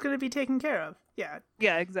I know it's going to be taken care of. Yeah.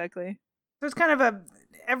 Yeah, exactly. There's kind of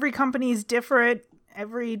every company is different.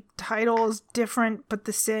 Every title is different, but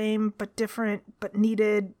the same, but different, but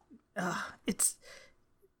needed. It's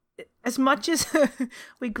as much as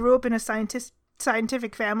we grew up in a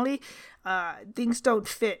scientific family, things don't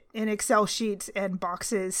fit in Excel sheets and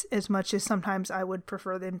boxes as much as sometimes I would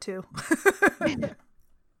prefer them to.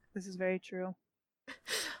 This is very true.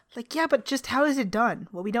 Like, yeah, but just how is it done?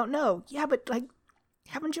 Well, we don't know. Yeah, but like,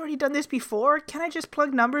 haven't you already done this before? Can I just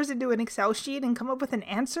plug numbers into an Excel sheet and come up with an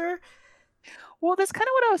answer? Well, that's kind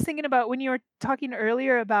of what I was thinking about when you were talking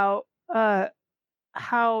earlier about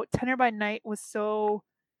how Tenor by Night was so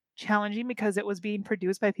challenging because it was being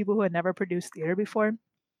produced by people who had never produced theater before.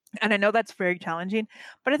 And I know that's very challenging.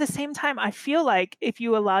 But at the same time, I feel like if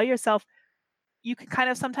you allow yourself, you can kind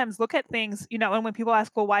of sometimes look at things, you know, and when people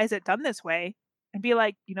ask, well, why is it done this way? And be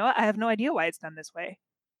like, you know what? I have no idea why it's done this way.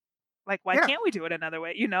 Like, why can't we do it another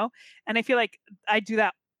way? You know? And I feel like I do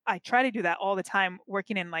that. I try to do that all the time,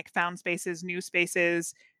 working in like found spaces,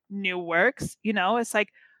 new works. You know, it's like,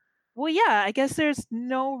 well, yeah, I guess there's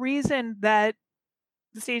no reason that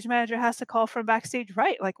the stage manager has to call from backstage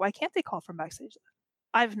right. Like, why can't they call from backstage left?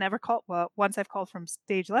 I've never called. Well, once I've called from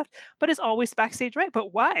stage left, but it's always backstage right.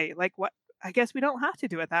 But why? Like, what? I guess we don't have to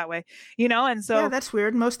do it that way, you know? And so, yeah, that's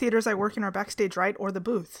weird. Most theaters I work in are backstage right or the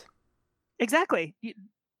booth. Exactly.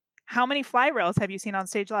 How many fly rails have you seen on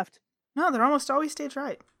stage left? No, they're almost always stage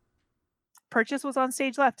right. Purchase was on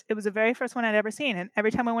stage left. It was the very first one I'd ever seen. And every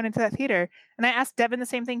time I went into that theater, and I asked Devin the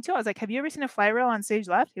same thing too. I was like, have you ever seen a fly rail on stage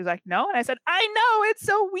left? He was like, no. And I said, I know, it's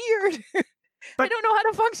so weird. But I don't know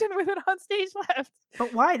how to function with it on stage left.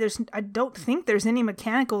 But why? I don't think there's any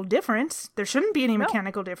mechanical difference. There shouldn't be any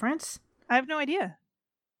mechanical difference. I have no idea.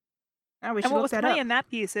 Oh, we should look that up. What was funny in that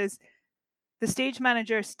piece is the stage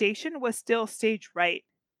manager station was still stage right,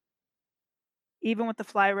 even with the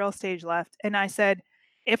fly rail stage left. And I said,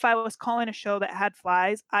 if I was calling a show that had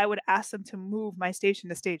flies, I would ask them to move my station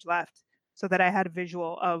to stage left so that I had a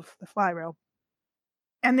visual of the fly rail.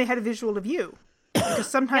 And they had a visual of you. Because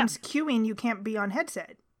sometimes queuing, you can't be on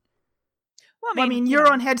headset. Well, I mean, you're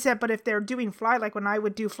on headset, but if they're doing fly, like when I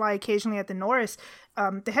would do fly occasionally at the Norris,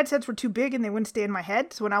 the headsets were too big and they wouldn't stay in my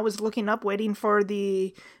head. So when I was looking up, waiting for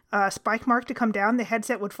the spike mark to come down, the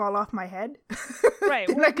headset would fall off my head. Right.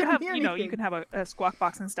 Well, you can have a squawk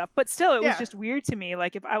box and stuff, but still, it was just weird to me.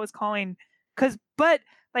 Like if I was calling,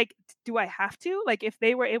 like, do I have to? Like if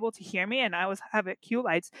they were able to hear me and I have cue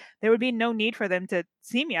lights, there would be no need for them to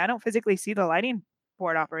see me. I don't physically see the lighting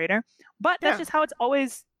board operator, but that's just how it's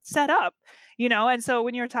always set up, you know. And so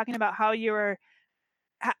when you were talking about how you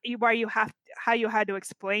had to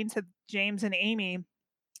explain to James and Amy,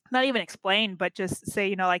 not even explain, but just say,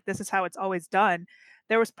 you know, like this is how it's always done.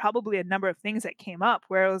 There was probably a number of things that came up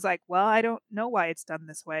where it was like, well, I don't know why it's done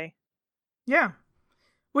this way. Yeah.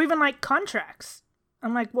 Or even like contracts.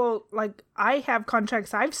 I'm like, well, like I have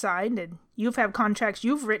contracts I've signed and you've had contracts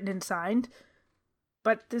you've written and signed,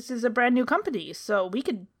 but this is a brand new company, so we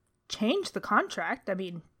could change the contract. I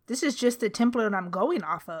mean, this is just the template I'm going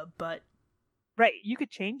off of, but Right, you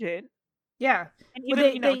could change it. yeah. And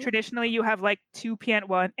Well, even, traditionally you have like two piano,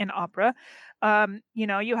 well, in opera,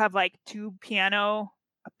 you have like two piano,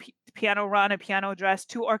 piano run, a piano dress,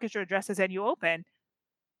 two orchestra dresses, and you open.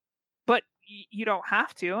 But you don't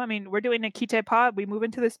have to. I mean, we're doing Nikita Pod. We move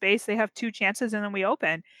into the space, they have two chances, and then we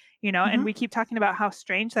open, and we keep talking about how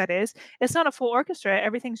strange that is. It's not a full orchestra.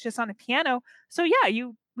 Everything's just on a piano. So yeah,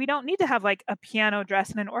 we don't need to have like a piano dress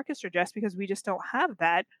and an orchestra dress because we just don't have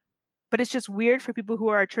that. But it's just weird for people who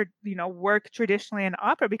are, work traditionally in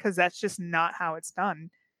opera because that's just not how it's done.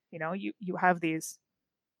 You have these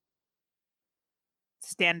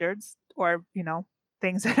standards or,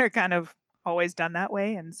 things that are kind of always done that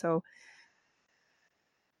way. And so,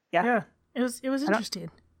 yeah, it was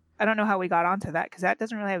interesting. I don't know how we got onto that because that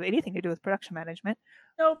doesn't really have anything to do with production management.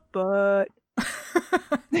 Nope. But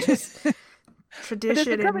just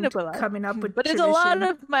tradition and coming up with. But it's a lot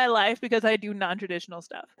of my life because I do non-traditional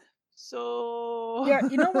stuff. So yeah,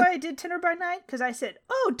 you know why I did Tenor by Night? Because I said,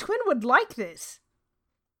 "Oh, Twin would like this.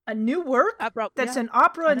 A new work that's an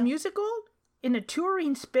opera and musical in a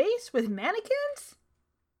touring space with mannequins.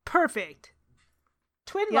 Perfect.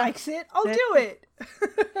 Twin likes it. I'll do it."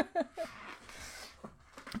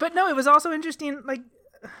 But no, it was also interesting. Like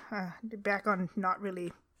back on not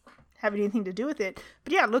really having anything to do with it,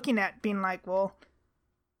 but yeah, looking at being like, well,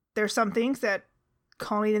 there's some things that.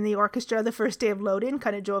 Calling in the orchestra the first day of load-in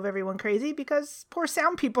kind of drove everyone crazy because poor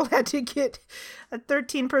sound people had to get a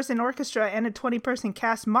 13-person orchestra and a 20-person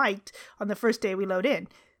cast mic'd on the first day we load in.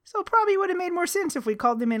 So it probably would have made more sense if we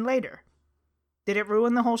called them in later. Did it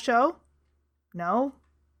ruin the whole show? No.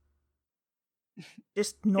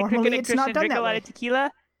 Just normally it's not done that way.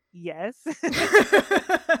 Tequila? Yes.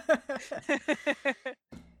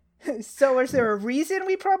 So is there a reason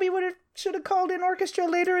we probably should have called in orchestra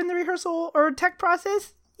later in the rehearsal or tech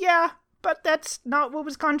process? Yeah, but that's not what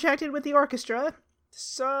was contracted with the orchestra.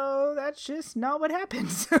 So that's just not what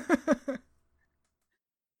happens.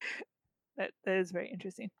 That is very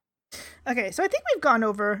interesting. Okay, so I think we've gone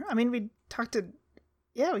over, we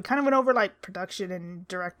kind of went over like production and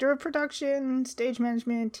director of production, stage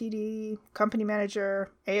management, TD, company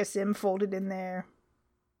manager, ASM folded in there.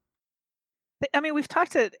 We've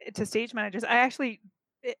talked to stage managers. I actually,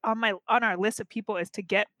 on our list of people is to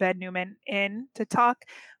get Ben Newman in to talk,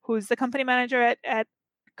 who's the company manager at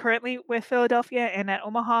currently with Philadelphia and at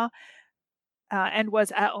Omaha, and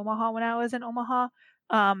was at Omaha when I was in Omaha.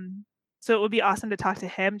 So it would be awesome to talk to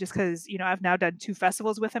him just because, I've now done 2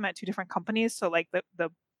 festivals with him at 2 different companies. So like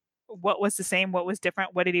the what was the same, what was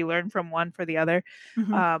different, what did he learn from one for the other?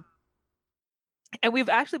 And we've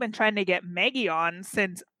actually been trying to get Maggie on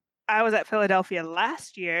since I was at Philadelphia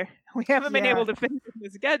last year. We haven't been able to finish the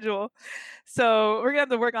schedule. So we're going to have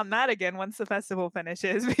to work on that again once the festival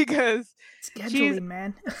finishes because scheduling,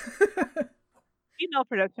 man. Female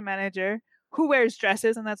production manager who wears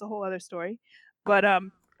dresses, and that's a whole other story. But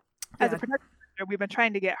as a production manager, we've been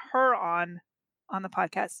trying to get her on the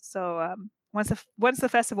podcast. So once the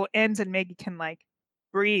festival ends and Maggie can like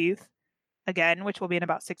breathe again, which will be in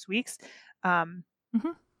about 6 weeks, definitely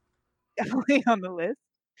on the list.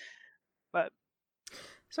 But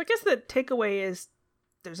so I guess the takeaway is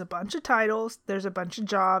there's a bunch of titles, there's a bunch of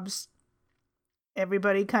jobs,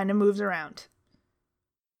 everybody kind of moves around,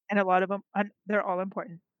 and a lot of them they're all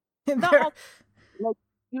important. Not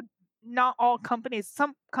all companies.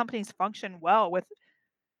 Some companies function well with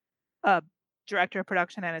a director of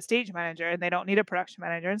production and a stage manager, and they don't need a production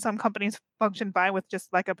manager. And some companies function fine with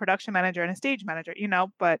just like a production manager and a stage manager.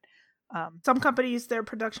 But some companies, their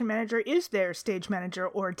production manager is their stage manager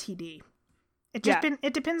or TD.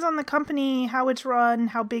 It depends on the company, how it's run,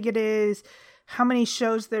 how big it is, how many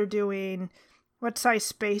shows they're doing, what size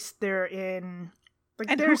space they're in,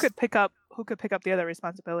 and who could pick up the other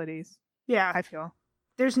responsibilities. Yeah, I feel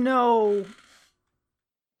there's no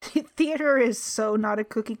theater is so not a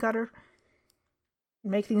cookie cutter.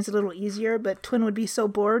 Make things a little easier, but Twin would be so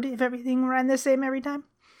bored if everything ran the same every time.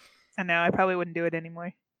 I know, I probably wouldn't do it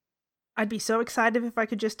anymore. I'd be so excited if I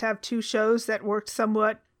could just have 2 shows that worked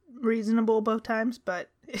somewhat reasonable both times, but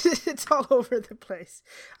it's all over the place.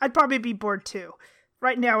 I'd probably be bored too.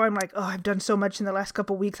 Right now I'm like, oh, I've done so much in the last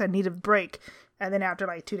couple weeks, I need a break. And then after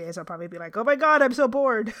like 2 days I'll probably be like, oh my god, I'm so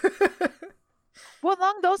bored. Well,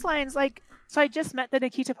 along those lines, so I just met the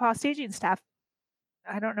Nikita Pod staging staff.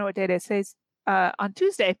 I don't know what date it says, on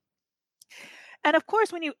Tuesday. And of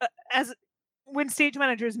course, when stage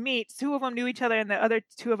managers meet, 2 of them knew each other and the other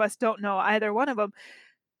 2 of us don't know either one of them.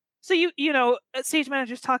 So stage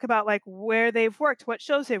managers talk about like where they've worked, what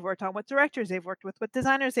shows they've worked on, what directors they've worked with, what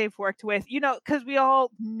designers they've worked with, because we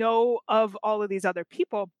all know of all of these other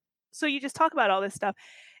people. so you just talk about all this stuff.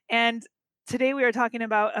 And today we were talking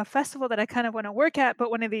about a festival that I kind of want to work at, but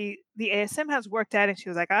one of the ASM has worked at, and she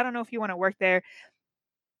was like, I don't know if you want to work there.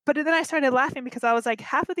 But then I started laughing because I was like,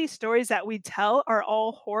 half of these stories that we tell are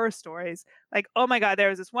all horror stories. Like, oh my God, there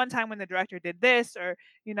was this one time when the director did this, or,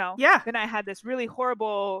 Yeah. then I had this really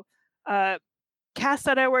horrible uh, cast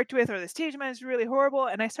that I worked with, or the stage manager is really horrible.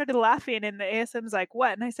 And I started laughing, and the ASM's like,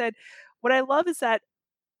 what? And I said, what I love is that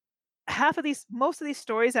most of these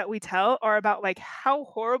stories that we tell are about like how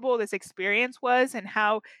horrible this experience was and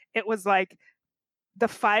how it was like the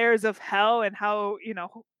fires of hell and how,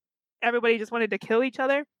 everybody just wanted to kill each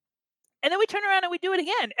other. And then we turn around and we do it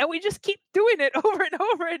again, and we just keep doing it over and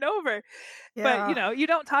over and over. But, Yeah. you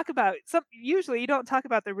don't talk about usually you don't talk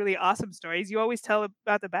about the really awesome stories. You always tell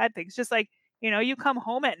about the bad things. Just like, you come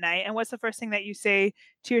home at night, and what's the first thing that you say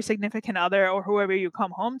to your significant other or whoever you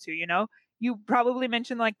come home to, You probably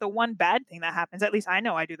mention like the one bad thing that happens. At least I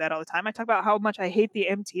know I do that all the time. I talk about how much I hate the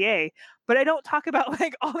MTA, but I don't talk about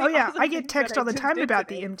like all Oh the yeah, I awesome get things that text I all the just time did about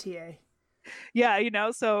the today. MTA.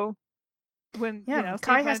 Yeah, so when, Yeah,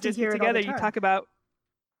 Kai stage has to managers get hear it all the together, you time. talk about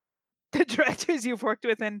the directors you've worked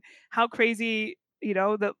with and how crazy,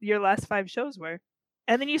 your last 5 shows were.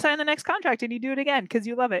 And then you sign the next contract and you do it again because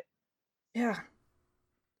you love it. Yeah.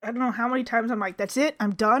 I don't know how many times I'm like, that's it,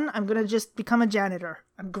 I'm done, I'm gonna just become a janitor.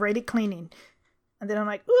 I'm great at cleaning. And then I'm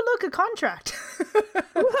like, ooh, look, a contract.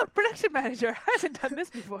 Ooh, a production manager. I haven't done this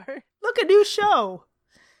before. Look, a new show.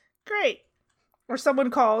 Great. Or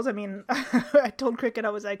someone calls. I mean, I told Cricket, I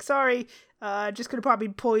was like, sorry, just gonna probably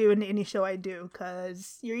pull you into any show I do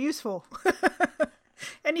because you're useful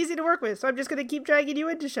and easy to work with. So I'm just gonna keep dragging you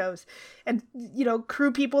into shows, and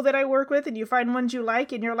crew people that I work with, and you find ones you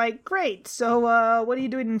like, and you're like, great. So what are you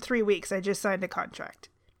doing in 3 weeks? I just signed a contract.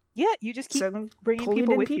 Yeah, you just keep So bringing pulling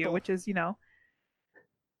people in with you, which is,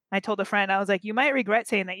 I told a friend, I was like, you might regret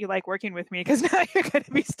saying that you like working with me because now you're going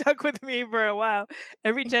to be stuck with me for a while.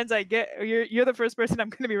 Every chance I get, you're the first person I'm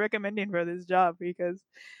going to be recommending for this job because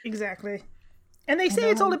Exactly. And they I say know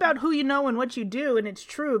it's how all you are. about who you know and what you do, and it's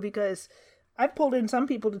true because I've pulled in some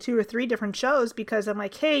people to 2 or 3 different shows because I'm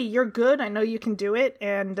like, hey, you're good, I know you can do it,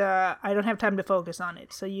 and I don't have time to focus on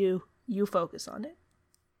it, so you focus on it.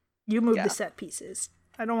 You move the Yeah. set pieces.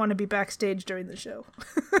 I don't want to be backstage during the show.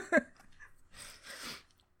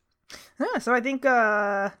 Yeah, so I think,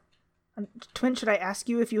 Twin, should I ask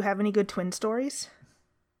you if you have any good twin stories?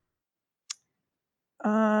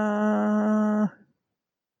 I'm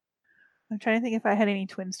trying to think if I had any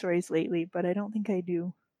twin stories lately, but I don't think I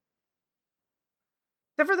do.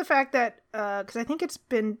 Except for the fact that, because I think it's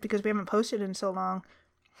been, because we haven't posted in so long,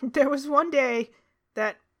 there was one day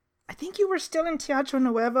that I think you were still in Teatro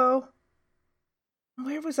Nuevo.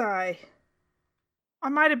 Where was I? I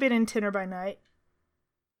might have been in Tinner by Night.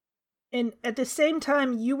 And at the same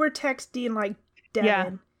time, you were texting like Yeah.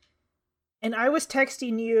 Devin. And I was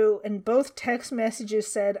texting you, and both text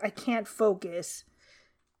messages said, I can't focus.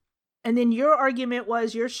 And then your argument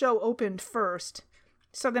was your show opened first.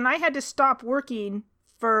 So then I had to stop working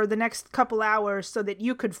for the next couple hours so that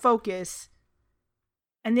you could focus.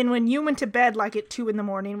 And then when you went to bed like at 2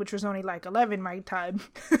 a.m, which was only like 11 my time,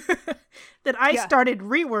 that I Yeah. started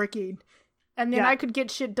reworking. And then Yeah. I could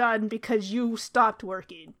get shit done because you stopped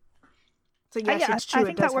working. So yes, Yeah, it's true. I It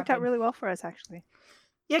think does that worked out happen. really well for us, actually.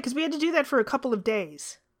 Yeah, because we had to do that for a couple of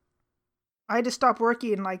days. I had to stop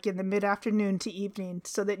working like in the mid-afternoon to evening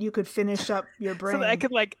so that you could finish up your brain. So that I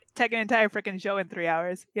could like take an entire freaking show in 3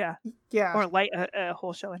 hours. Yeah. Yeah. Or light a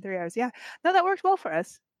whole show in 3 hours. Yeah. No, that worked well for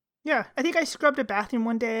us. Yeah. I think I scrubbed a bathroom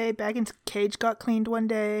one day, Baggins' cage got cleaned one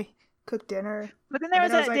day, cooked dinner. But then there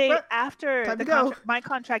was I was that like, day well, after time the to go. my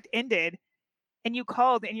contract ended, and you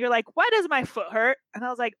called and you're like, why does my foot hurt? And I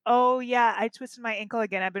was like, oh yeah, I twisted my ankle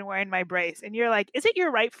again. I've been wearing my brace. And you're like, is it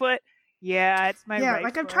your right foot? Yeah, it's my Yeah, right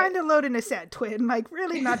like I'm foot. trying to load in a set, Twin. Like,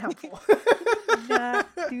 really not helpful. Not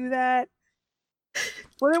do that.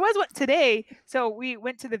 Well, there was one today. So we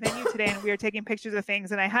went to the venue today and we were taking pictures of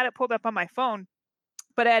things, and I had it pulled up on my phone,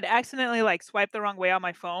 but I had accidentally like swiped the wrong way on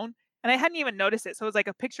my phone, and I hadn't even noticed it. So it was like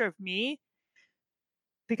a picture of me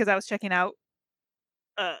because I was checking out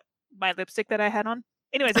uh my lipstick that I had on.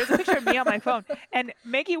 Anyways, there's a picture of me on my phone, and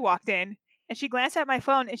Maggie walked in and she glanced at my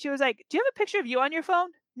phone and she was like, "Do you have a picture of you on your phone?"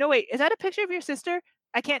 No, wait, is that a picture of your sister?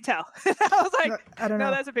 I can't tell. I was like, I don't no,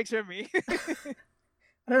 know. that's a picture of me. I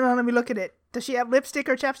don't know. Let me look at it. Does she have lipstick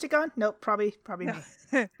or chapstick on? Nope, probably No.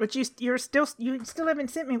 me. But you still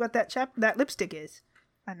haven't sent me what that lipstick is.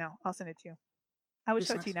 I know. I'll send it to you. I would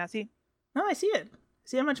show it to you now. See, No, I see it.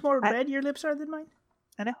 See how much more I red your lips are than mine?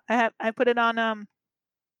 I know. I put it on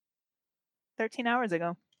 13 hours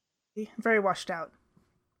ago. See? Very washed out.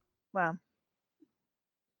 Wow.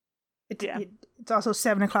 It's also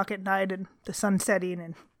 7 o'clock at night and the sun's setting,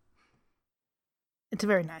 and it's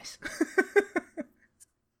very nice.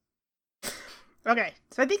 Okay,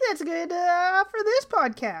 so I think that's good for this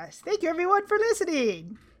podcast. Thank you, everyone, for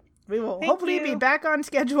listening. We will hopefully be back on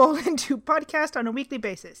schedule and do podcast on a weekly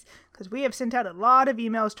basis, because we have sent out a lot of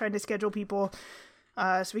emails trying to schedule people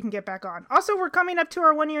so we can get back on. Also, we're coming up to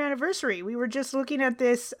our 1-year anniversary. We were just looking at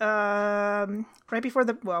this right before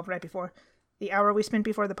the hour we spent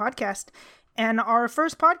before the podcast. And our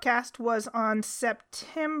first podcast was on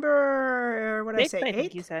September, what did I say, 8th? I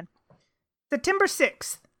think you said. September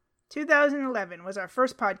 6th, 2011 was our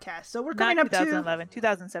first podcast. So we're coming up to...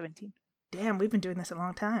 2017. Damn, we've been doing this a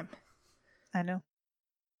long time. I know.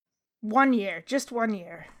 1 year, just 1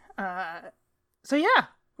 year. So yeah,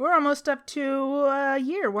 we're almost up to a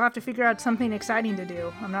year. We'll have to figure out something exciting to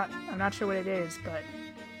do. I'm not sure what it is, but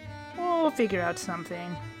we'll figure out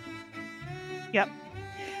something. Yep.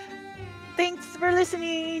 Thanks for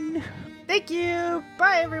listening. Thank you.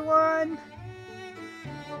 Bye, everyone.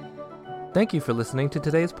 Thank you for listening to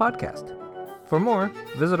today's podcast. For more,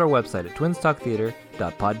 visit our website at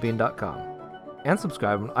twinstalktheater.podbean.com and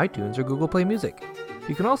subscribe on iTunes or Google Play Music.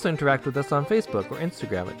 You can also interact with us on Facebook or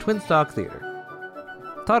Instagram at Twinstalk Theater.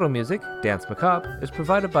 Title music, Dance Macabre, is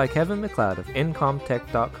provided by Kevin MacLeod of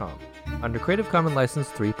Incomtech.com under Creative Commons License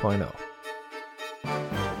 3.0.